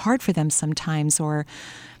because it's hard for them sometimes, or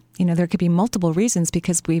there could be multiple reasons,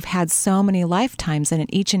 because we've had so many lifetimes, and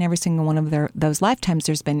in each and every single one of those lifetimes,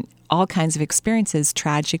 there's been all kinds of experiences,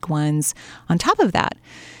 tragic ones on top of that.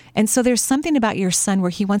 And so there's something about your son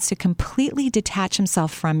where he wants to completely detach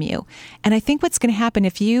himself from you. And I think what's going to happen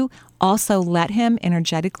if you also let him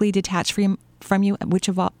energetically detach from you,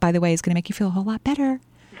 which, by the way, is going to make you feel a whole lot better.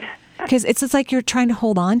 Because it's like you're trying to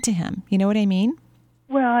hold on to him. You know what I mean?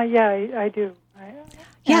 Well, yeah, I do.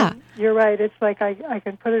 Yeah. And you're right. It's like I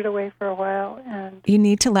can put it away for a while. And you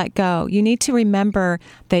need to let go. You need to remember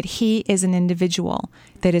that he is an individual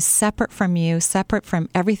that is separate from you, separate from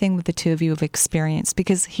everything that the two of you have experienced.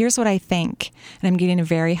 Because here's what I think, and I'm getting a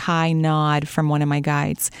very high nod from one of my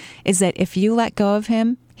guides, is that if you let go of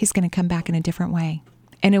him, he's going to come back in a different way,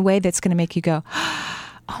 in a way that's going to make you go,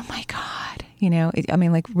 oh my God.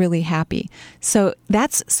 Like really happy. So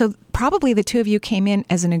probably the two of you came in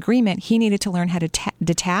as an agreement. He needed to learn how to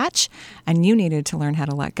detach, and you needed to learn how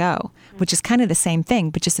to let go, which is kind of the same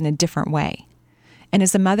thing, but just in a different way. And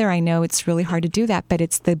as a mother, I know it's really hard to do that, but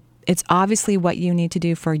it's the it's obviously what you need to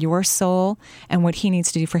do for your soul and what he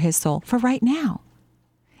needs to do for his soul for right now.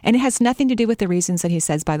 And it has nothing to do with the reasons that he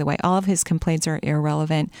says, by the way. All of his complaints are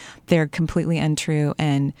irrelevant. They're completely untrue,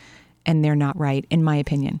 and they're not right, in my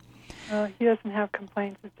opinion. He doesn't have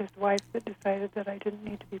complaints. It's his wife that decided that I didn't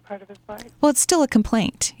need to be part of his life. Well, it's still a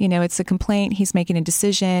complaint. You know, it's a complaint. He's making a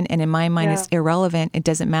decision, and in my mind, it's irrelevant. It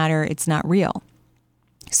doesn't matter. It's not real.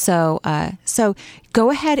 So go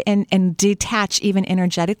ahead and detach even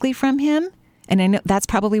energetically from him. And I know that's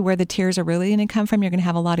probably where the tears are really going to come from. You're going to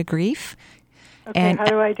have a lot of grief. Okay, and how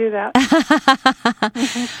do I do that?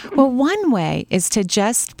 Well, one way is to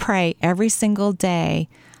just pray every single day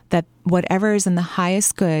that whatever is in the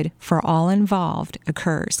highest good for all involved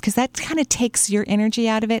occurs, because that kind of takes your energy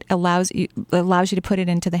out of it, allows you to put it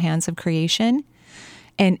into the hands of creation.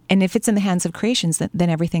 And if it's in the hands of creations, then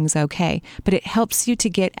everything's okay. But it helps you to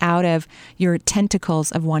get out of your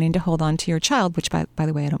tentacles of wanting to hold on to your child, which, by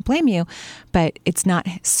the way, I don't blame you, but it's not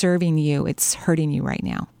serving you. It's hurting you right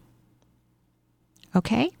now.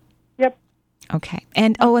 Okay? Yep. Okay.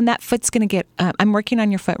 And that foot's going to get, I'm working on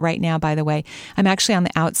your foot right now, by the way. I'm actually on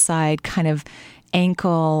the outside, kind of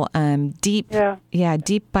ankle, deep. Yeah,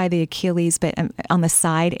 deep by the Achilles, but on the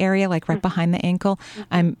side area, like right behind the ankle. Mm-hmm.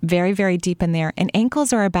 I'm very, very deep in there. And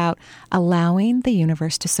ankles are about allowing the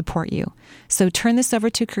universe to support you. So turn this over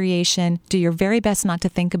to creation, do your very best not to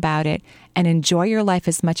think about it, and enjoy your life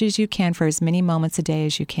as much as you can for as many moments a day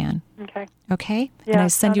as you can. Okay. Okay? Yeah, and I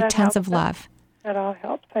send you tons of love. That all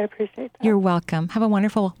helps. I appreciate that. You're welcome. Have a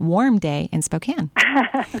wonderful, warm day in Spokane.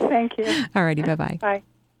 Thank you. All righty. Bye-bye. Bye.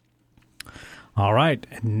 All right.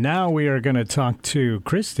 Now we are going to talk to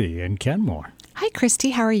Christy in Kenmore. Hi, Christy.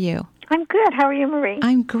 How are you? I'm good. How are you, Marie?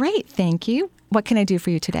 I'm great. Thank you. What can I do for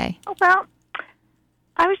you today? Well,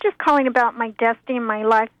 I was just calling about my destiny and my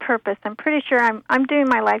life purpose. I'm pretty sure I'm doing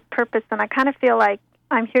my life purpose, and I kind of feel like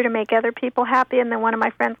I'm here to make other people happy. And then one of my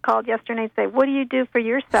friends called yesterday and said, what do you do for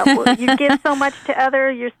yourself? Well, you give so much to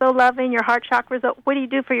others. You're so loving. Your heart chakra's up. What do you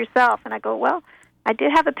do for yourself? And I go, well, I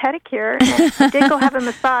did have a pedicure, and I did go have a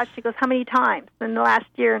massage. She goes, how many times in the last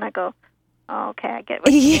year? And I go, oh, okay, I get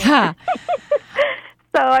what you mean. Yeah.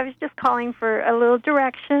 So I was just calling for a little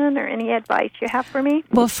direction or any advice you have for me.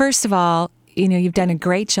 Well, first of all, you've done a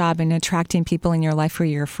great job in attracting people in your life who are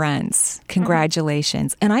your friends.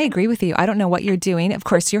 Congratulations. And I agree with you. I don't know what you're doing. Of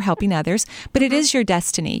course, you're helping others, but it is your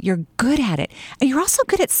destiny. You're good at it. And you're also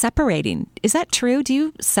good at separating. Is that true? Do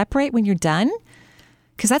you separate when you're done?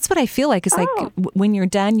 Because that's what I feel like. It's like when you're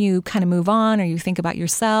done, you kind of move on, or you think about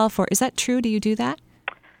yourself. Or is that true? Do you do that?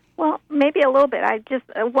 Well, maybe a little bit. I just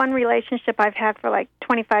one relationship I've had for like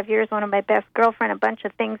 25 years, one of my best girlfriend, a bunch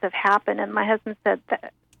of things have happened, and my husband said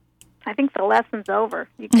that I think the lesson's over.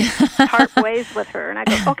 You can part ways with her. And I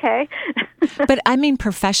go, okay. But I mean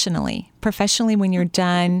professionally. Professionally, when you're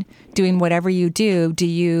done doing whatever you do,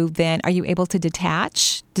 are you able to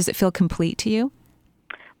detach? Does it feel complete to you?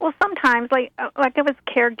 Well, sometimes, like I was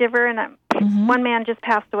a caregiver, and one man just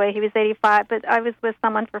passed away. He was 85, but I was with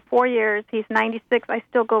someone for 4 years. He's 96. I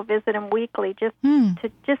still go visit him weekly just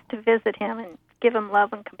to visit him and give him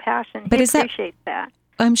love and compassion. He appreciates that.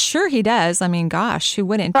 I'm sure he does. I mean, gosh, who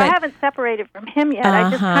wouldn't? So I haven't separated from him yet.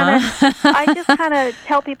 I just kind of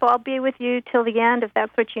tell people I'll be with you till the end if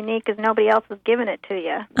that's what you need, because nobody else is giving it to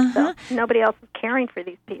you. So nobody else is caring for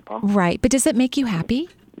these people. Right. But does it make you happy?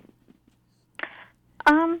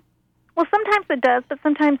 Well, sometimes it does, but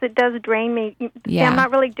sometimes it does drain me. Yeah. See, I'm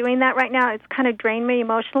not really doing that right now. It's kind of drained me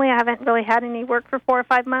emotionally. I haven't really had any work for 4 or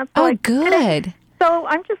 5 months. So good. So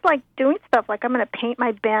I'm just like doing stuff like I'm going to paint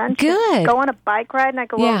my bench, go on a bike ride, and I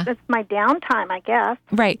go, well, it's my downtime, I guess.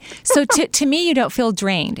 Right. So to me, you don't feel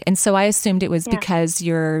drained, and so I assumed it was because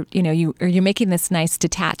you're making this nice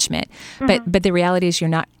detachment. But the reality is you're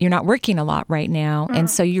not working a lot right now,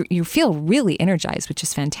 and so you feel really energized, which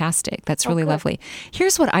is fantastic. That's really lovely.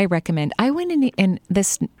 Here's what I recommend. I went in and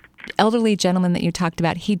this elderly gentleman that you talked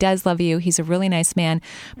about, he does love you. He's a really nice man.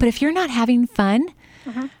 But if you're not having fun,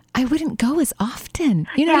 I wouldn't go as often.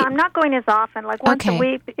 I'm not going as often. Like once a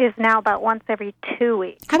week is now about once every 2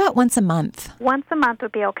 weeks. How about once a month? Once a month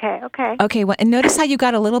would be okay. Okay. Okay. Well, and notice how you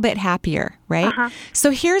got a little bit happier, right?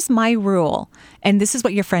 So here's my rule, and this is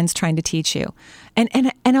what your friend's trying to teach you.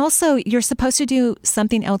 And also, you're supposed to do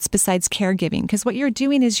something else besides caregiving, because what you're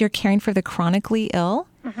doing is you're caring for the chronically ill,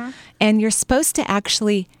 and you're supposed to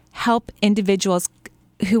actually help individuals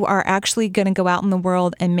who are actually going to go out in the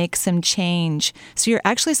world and make some change. So you're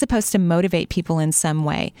actually supposed to motivate people in some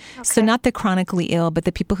way. So not the chronically ill, but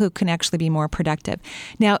the people who can actually be more productive.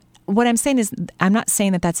 Now, what I'm saying is, I'm not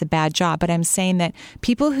saying that that's a bad job, but I'm saying that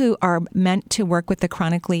people who are meant to work with the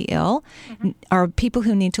chronically ill are people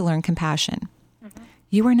who need to learn compassion.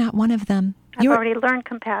 You are not one of them. I've already learned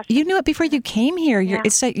compassion. You knew it before you came here.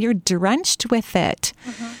 It's like you're drenched with it.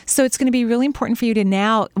 So it's going to be really important for you to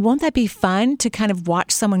now, won't that be fun to kind of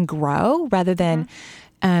watch someone grow rather than,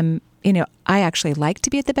 I actually like to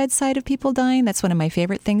be at the bedside of people dying. That's one of my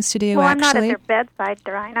favorite things to do, well, actually. I'm not at their bedside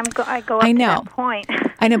dying. I go up to that point.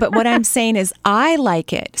 I know, but what I'm saying is I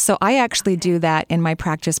like it. So I actually do that in my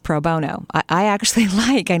practice pro bono. I actually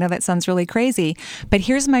I know that sounds really crazy, but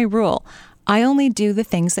here's my rule. I only do the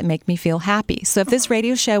things that make me feel happy. So if this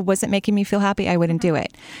radio show wasn't making me feel happy, I wouldn't do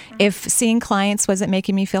it. If seeing clients wasn't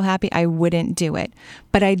making me feel happy, I wouldn't do it.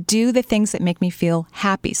 But I do the things that make me feel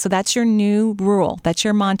happy. So that's your new rule. That's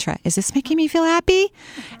your mantra. Is this making me feel happy?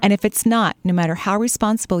 And if it's not, no matter how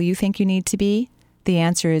responsible you think you need to be, the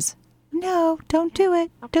answer is no, don't do it.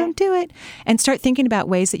 Okay. Don't do it. And start thinking about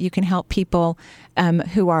ways that you can help people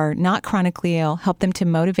who are not chronically ill, help them to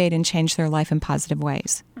motivate and change their life in positive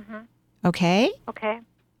ways. Okay? Okay.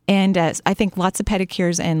 And I think lots of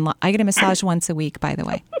pedicures, and I get a massage once a week, by the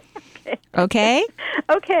way. Okay?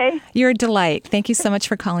 Okay. You're a delight. Thank you so much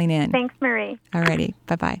for calling in. Thanks, Marie. All righty.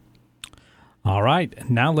 Bye-bye. All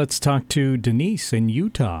right. Now let's talk to Denise in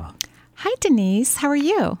Utah. Hi, Denise. How are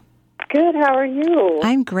you? Good. How are you?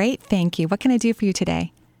 I'm great, thank you. What can I do for you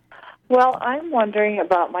today? Well, I'm wondering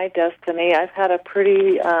about my destiny. I've had a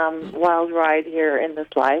pretty wild ride here in this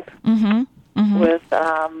life. With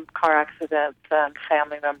car accidents and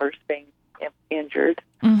family members being injured.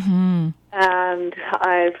 And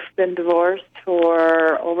I've been divorced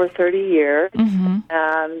for over 30 years.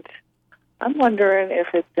 And I'm wondering if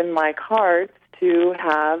it's in my cards to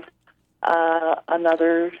have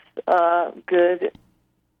another good,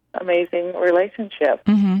 amazing relationship.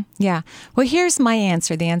 Yeah. Well, here's my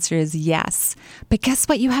answer. The answer is yes. But guess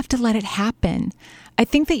what? You have to let it happen. I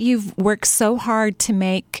think that you've worked so hard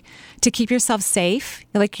to keep yourself safe,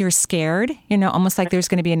 like you're scared, almost like there's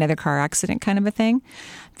going to be another car accident kind of a thing,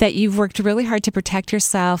 that you've worked really hard to protect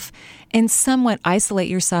yourself and somewhat isolate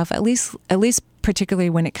yourself, at least particularly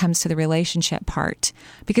when it comes to the relationship part,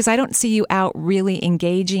 because I don't see you out really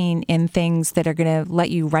engaging in things that are going to let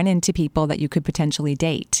you run into people that you could potentially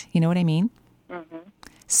date. You know what I mean?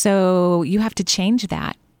 So you have to change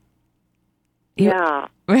that. Yeah.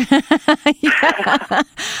 Yeah.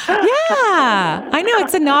 I know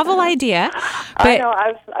it's a novel idea. But I know.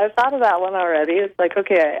 I've thought of that one already. It's like,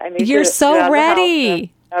 okay, I need you're to so get out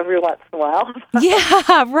ready. Every once in a while.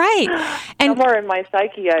 Yeah, right. And somewhere in my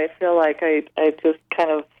psyche, I feel like I just kind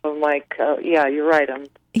of am like, yeah, you're right. I'm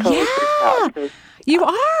totally freaked out. You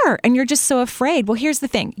are, and you're just so afraid. Well, here's the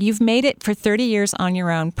thing. You've made it for 30 years on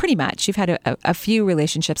your own, pretty much. You've had a few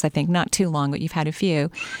relationships, I think, not too long, but you've had a few.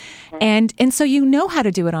 And so you know how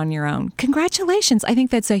to do it on your own. Congratulations. I think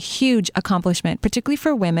that's a huge accomplishment, particularly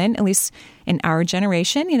for women, at least in our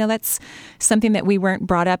generation. That's something that we weren't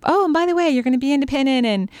brought up. Oh, and by the way, you're going to be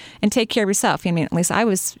independent and take care of yourself. I mean, at least I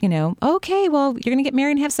was, okay, well, you're going to get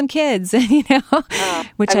married and have some kids,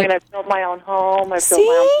 which I've built my own home. I've built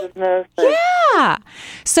my own business. Yeah.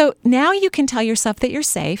 So now you can tell yourself that you're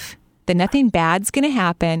safe, that nothing bad's going to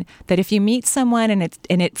happen, that if you meet someone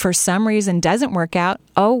and it for some reason doesn't work out,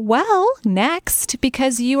 oh, well, next,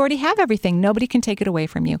 because you already have everything. Nobody can take it away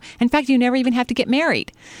from you. In fact, you never even have to get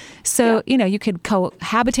married. So, you could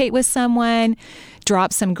cohabitate with someone,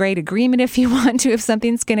 drop some great agreement if you want to, if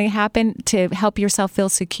something's going to happen to help yourself feel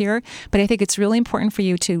secure. But I think it's really important for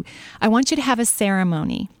you I want you to have a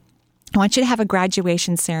ceremony. I want you to have a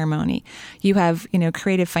graduation ceremony. You have,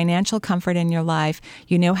 created financial comfort in your life.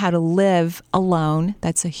 You know how to live alone.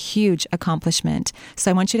 That's a huge accomplishment.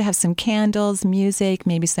 So I want you to have some candles, music,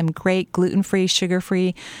 maybe some great gluten-free,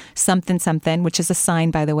 sugar-free, something, which is a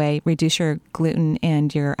sign, by the way. Reduce your gluten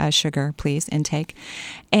and your sugar, please, intake.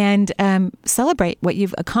 And celebrate what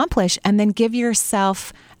you've accomplished, and then give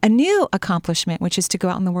yourself a new accomplishment, which is to go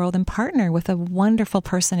out in the world and partner with a wonderful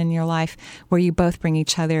person in your life where you both bring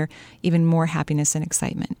each other even more happiness and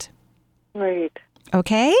excitement. Right.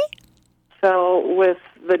 Okay? So with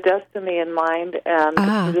the destiny in mind,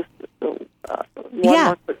 and just one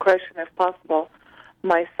more quick question if possible.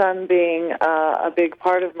 My son being a big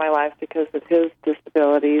part of my life because of his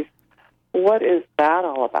disabilities, what is that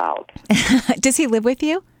all about? Does he live with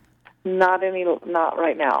you? Not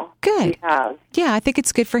right now. Good. He has. Yeah, I think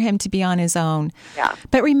it's good for him to be on his own. Yeah.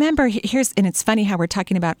 But remember, and it's funny how we're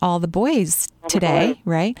talking about all the boys today,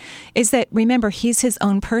 right? Is that, remember, he's his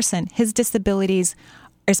own person. His disabilities,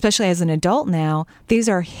 especially as an adult now, these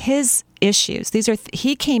are his issues.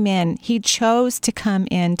 He came in, he chose to come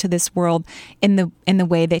into this world in the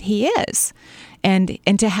way that he is. And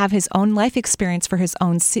to have his own life experience for his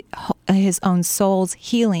own his own soul's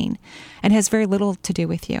healing and has very little to do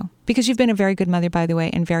with you. Because you've been a very good mother, by the way,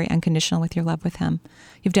 and very unconditional with your love with him.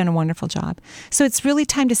 You've done a wonderful job. So it's really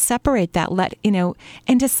time to separate that,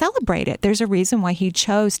 and to celebrate it. There's a reason why he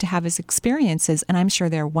chose to have his experiences, and I'm sure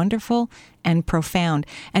they're wonderful and profound.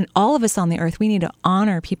 And all of us on the earth, we need to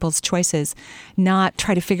honor people's choices, not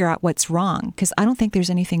try to figure out what's wrong, because I don't think there's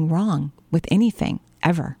anything wrong with anything,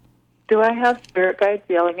 ever. Do I have spirit guides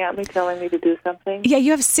yelling at me, telling me to do something? Yeah,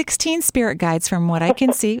 you have 16 spirit guides from what I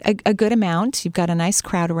can see, a good amount. You've got a nice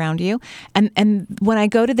crowd around you. And when I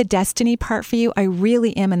go to the destiny part for you, I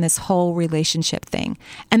really am in this whole relationship thing.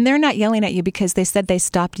 And they're not yelling at you because they said they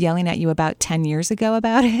stopped yelling at you about 10 years ago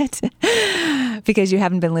about it because you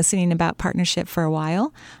haven't been listening about partnership for a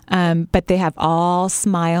while. But they have all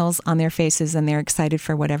smiles on their faces and they're excited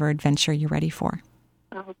for whatever adventure you're ready for.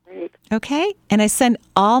 Oh, great. Okay. And I send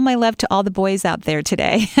all my love to all the boys out there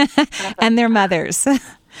today and their mothers.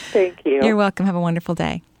 Thank you. You're welcome. Have a wonderful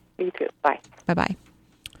day. You too. Bye. Bye-bye.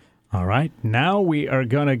 All right. Now we are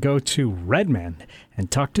going to go to Redmond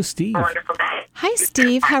and talk to Steve. Hi,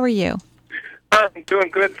 Steve. How are you? I'm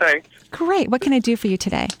doing good, thanks. Great. What can I do for you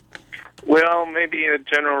today? Well, maybe a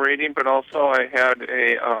general reading, but also I had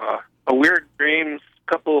a weird dream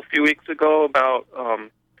a few weeks ago about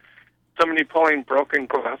somebody pulling broken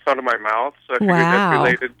glass out of my mouth. So I figured that's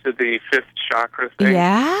related to the fifth chakra thing.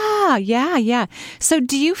 Yeah. So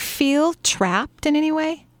do you feel trapped in any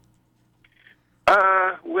way?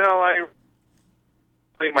 Well, I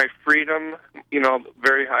play my freedom,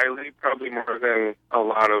 very highly, probably more than a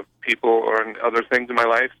lot of people or other things in my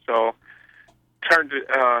life. So it's hard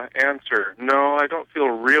to answer. No, I don't feel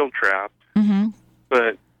real trapped,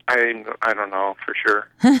 but I don't know for sure.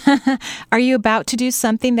 Are you about to do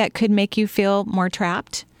something that could make you feel more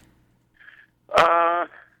trapped? Not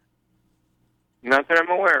that I'm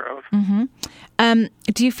aware of.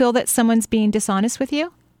 Do you feel that someone's being dishonest with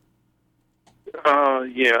you?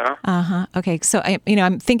 Yeah. Okay. So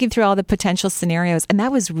I'm thinking through all the potential scenarios, and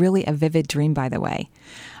that was really a vivid dream, by the way.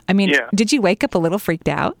 I mean, Did you wake up a little freaked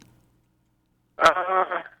out?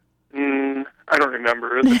 I don't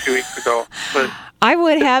remember. It was a few weeks ago, but I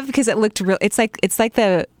would have, because it looked real. It's like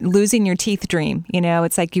the losing your teeth dream.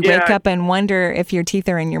 It's like you wake up and wonder if your teeth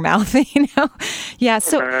are in your mouth. Yeah.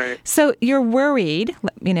 So you're worried.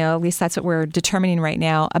 At least that's what we're determining right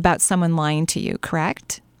now about someone lying to you.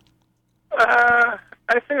 Correct? I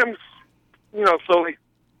think I'm, slowly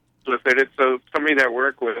with it. So somebody that I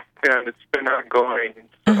work with, and it's been ongoing.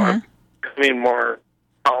 So I'm becoming more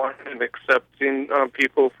tolerant and accepting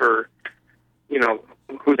people for,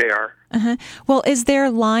 who they are. Well, is there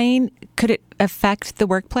lying? Could it affect the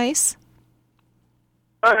workplace?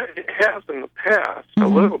 It has in the past, a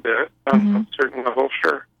little bit, on a certain level,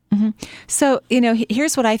 sure. So,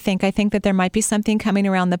 here's what I think. I think that there might be something coming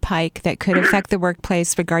around the pike that could affect the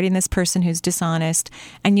workplace regarding this person who's dishonest,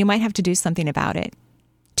 and you might have to do something about it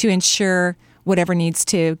to ensure whatever needs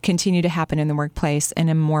to continue to happen in the workplace in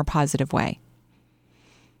a more positive way.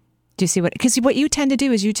 Do you see because what you tend to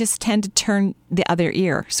do is you just tend to turn the other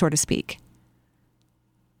ear, so to speak.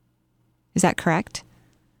 Is that correct?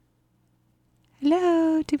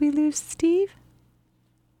 Hello, did we lose Steve?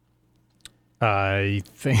 I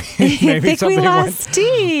think maybe something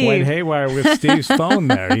went haywire with Steve's phone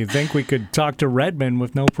there. You'd think we could talk to Redmond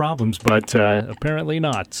with no problems, but apparently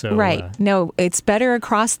not. So right. No, it's better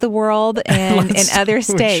across the world and in other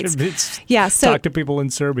states. Talk to people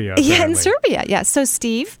in Serbia. Apparently. Yeah, in Serbia. Yeah. So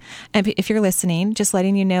Steve, if you're listening, just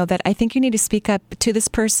letting you know that I think you need to speak up to this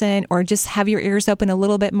person or just have your ears open a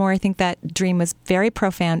little bit more. I think that dream was very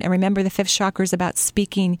profound. And remember, the fifth chakra is about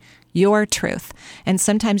speaking your truth. And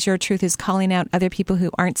sometimes your truth is calling out other people who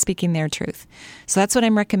aren't speaking their truth. So that's what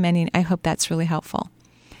I'm recommending. I hope that's really helpful.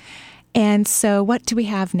 And so what do we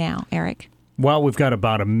have now, Eric? Well, we've got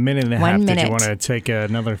about a minute and a half. 1 minute. Did you want to take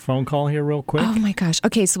another phone call here real quick? Oh, my gosh.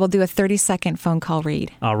 Okay, so we'll do a 30-second phone call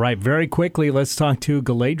read. All right. Very quickly, let's talk to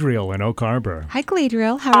Galadriel in Oak Harbor. Hi,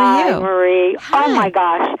 Galadriel. How are you? Hi, Marie. Hi. Oh, my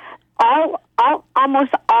gosh.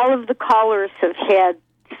 Almost all of the callers have had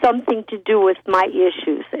something to do with my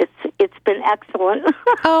issues. It's been excellent.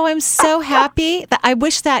 Oh, I'm so happy. I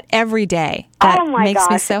wish that every day. That makes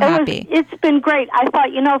me so happy. It's been great. I thought,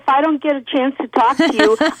 if I don't get a chance to talk to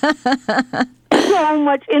you, so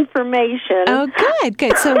much information. Oh,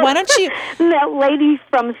 good. So why don't you... That lady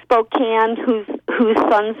from Spokane whose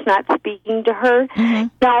son's not speaking to her. Mm-hmm.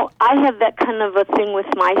 Now, I have that kind of a thing with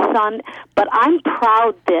my son, but I'm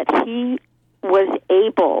proud that he was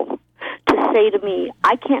able to say to me,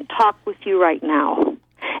 I can't talk with you right now,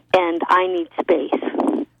 and I need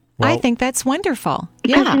space. Well, I think that's wonderful.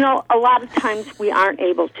 Because, a lot of times we aren't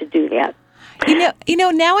able to do that.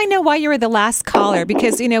 Now I know why you were the last caller,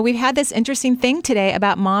 because, we've had this interesting thing today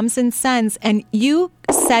about moms and sons, and you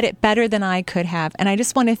said it better than I could have. And I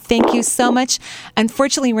just want to thank you so much.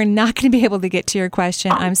 Unfortunately, we're not going to be able to get to your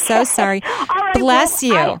question. I'm so sorry. Right, Bless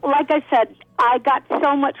you. Like I said, I got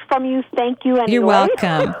so much from you. Thank you. Anyway. You're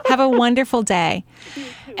welcome. Have a wonderful day.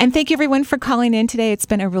 And thank you, everyone, for calling in today. It's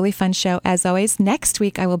been a really fun show, as always. Next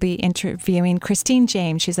week, I will be interviewing Christine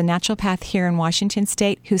James. She's a naturopath here in Washington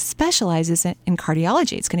State who specializes in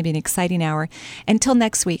cardiology. It's going to be an exciting hour. Until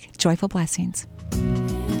next week, joyful blessings.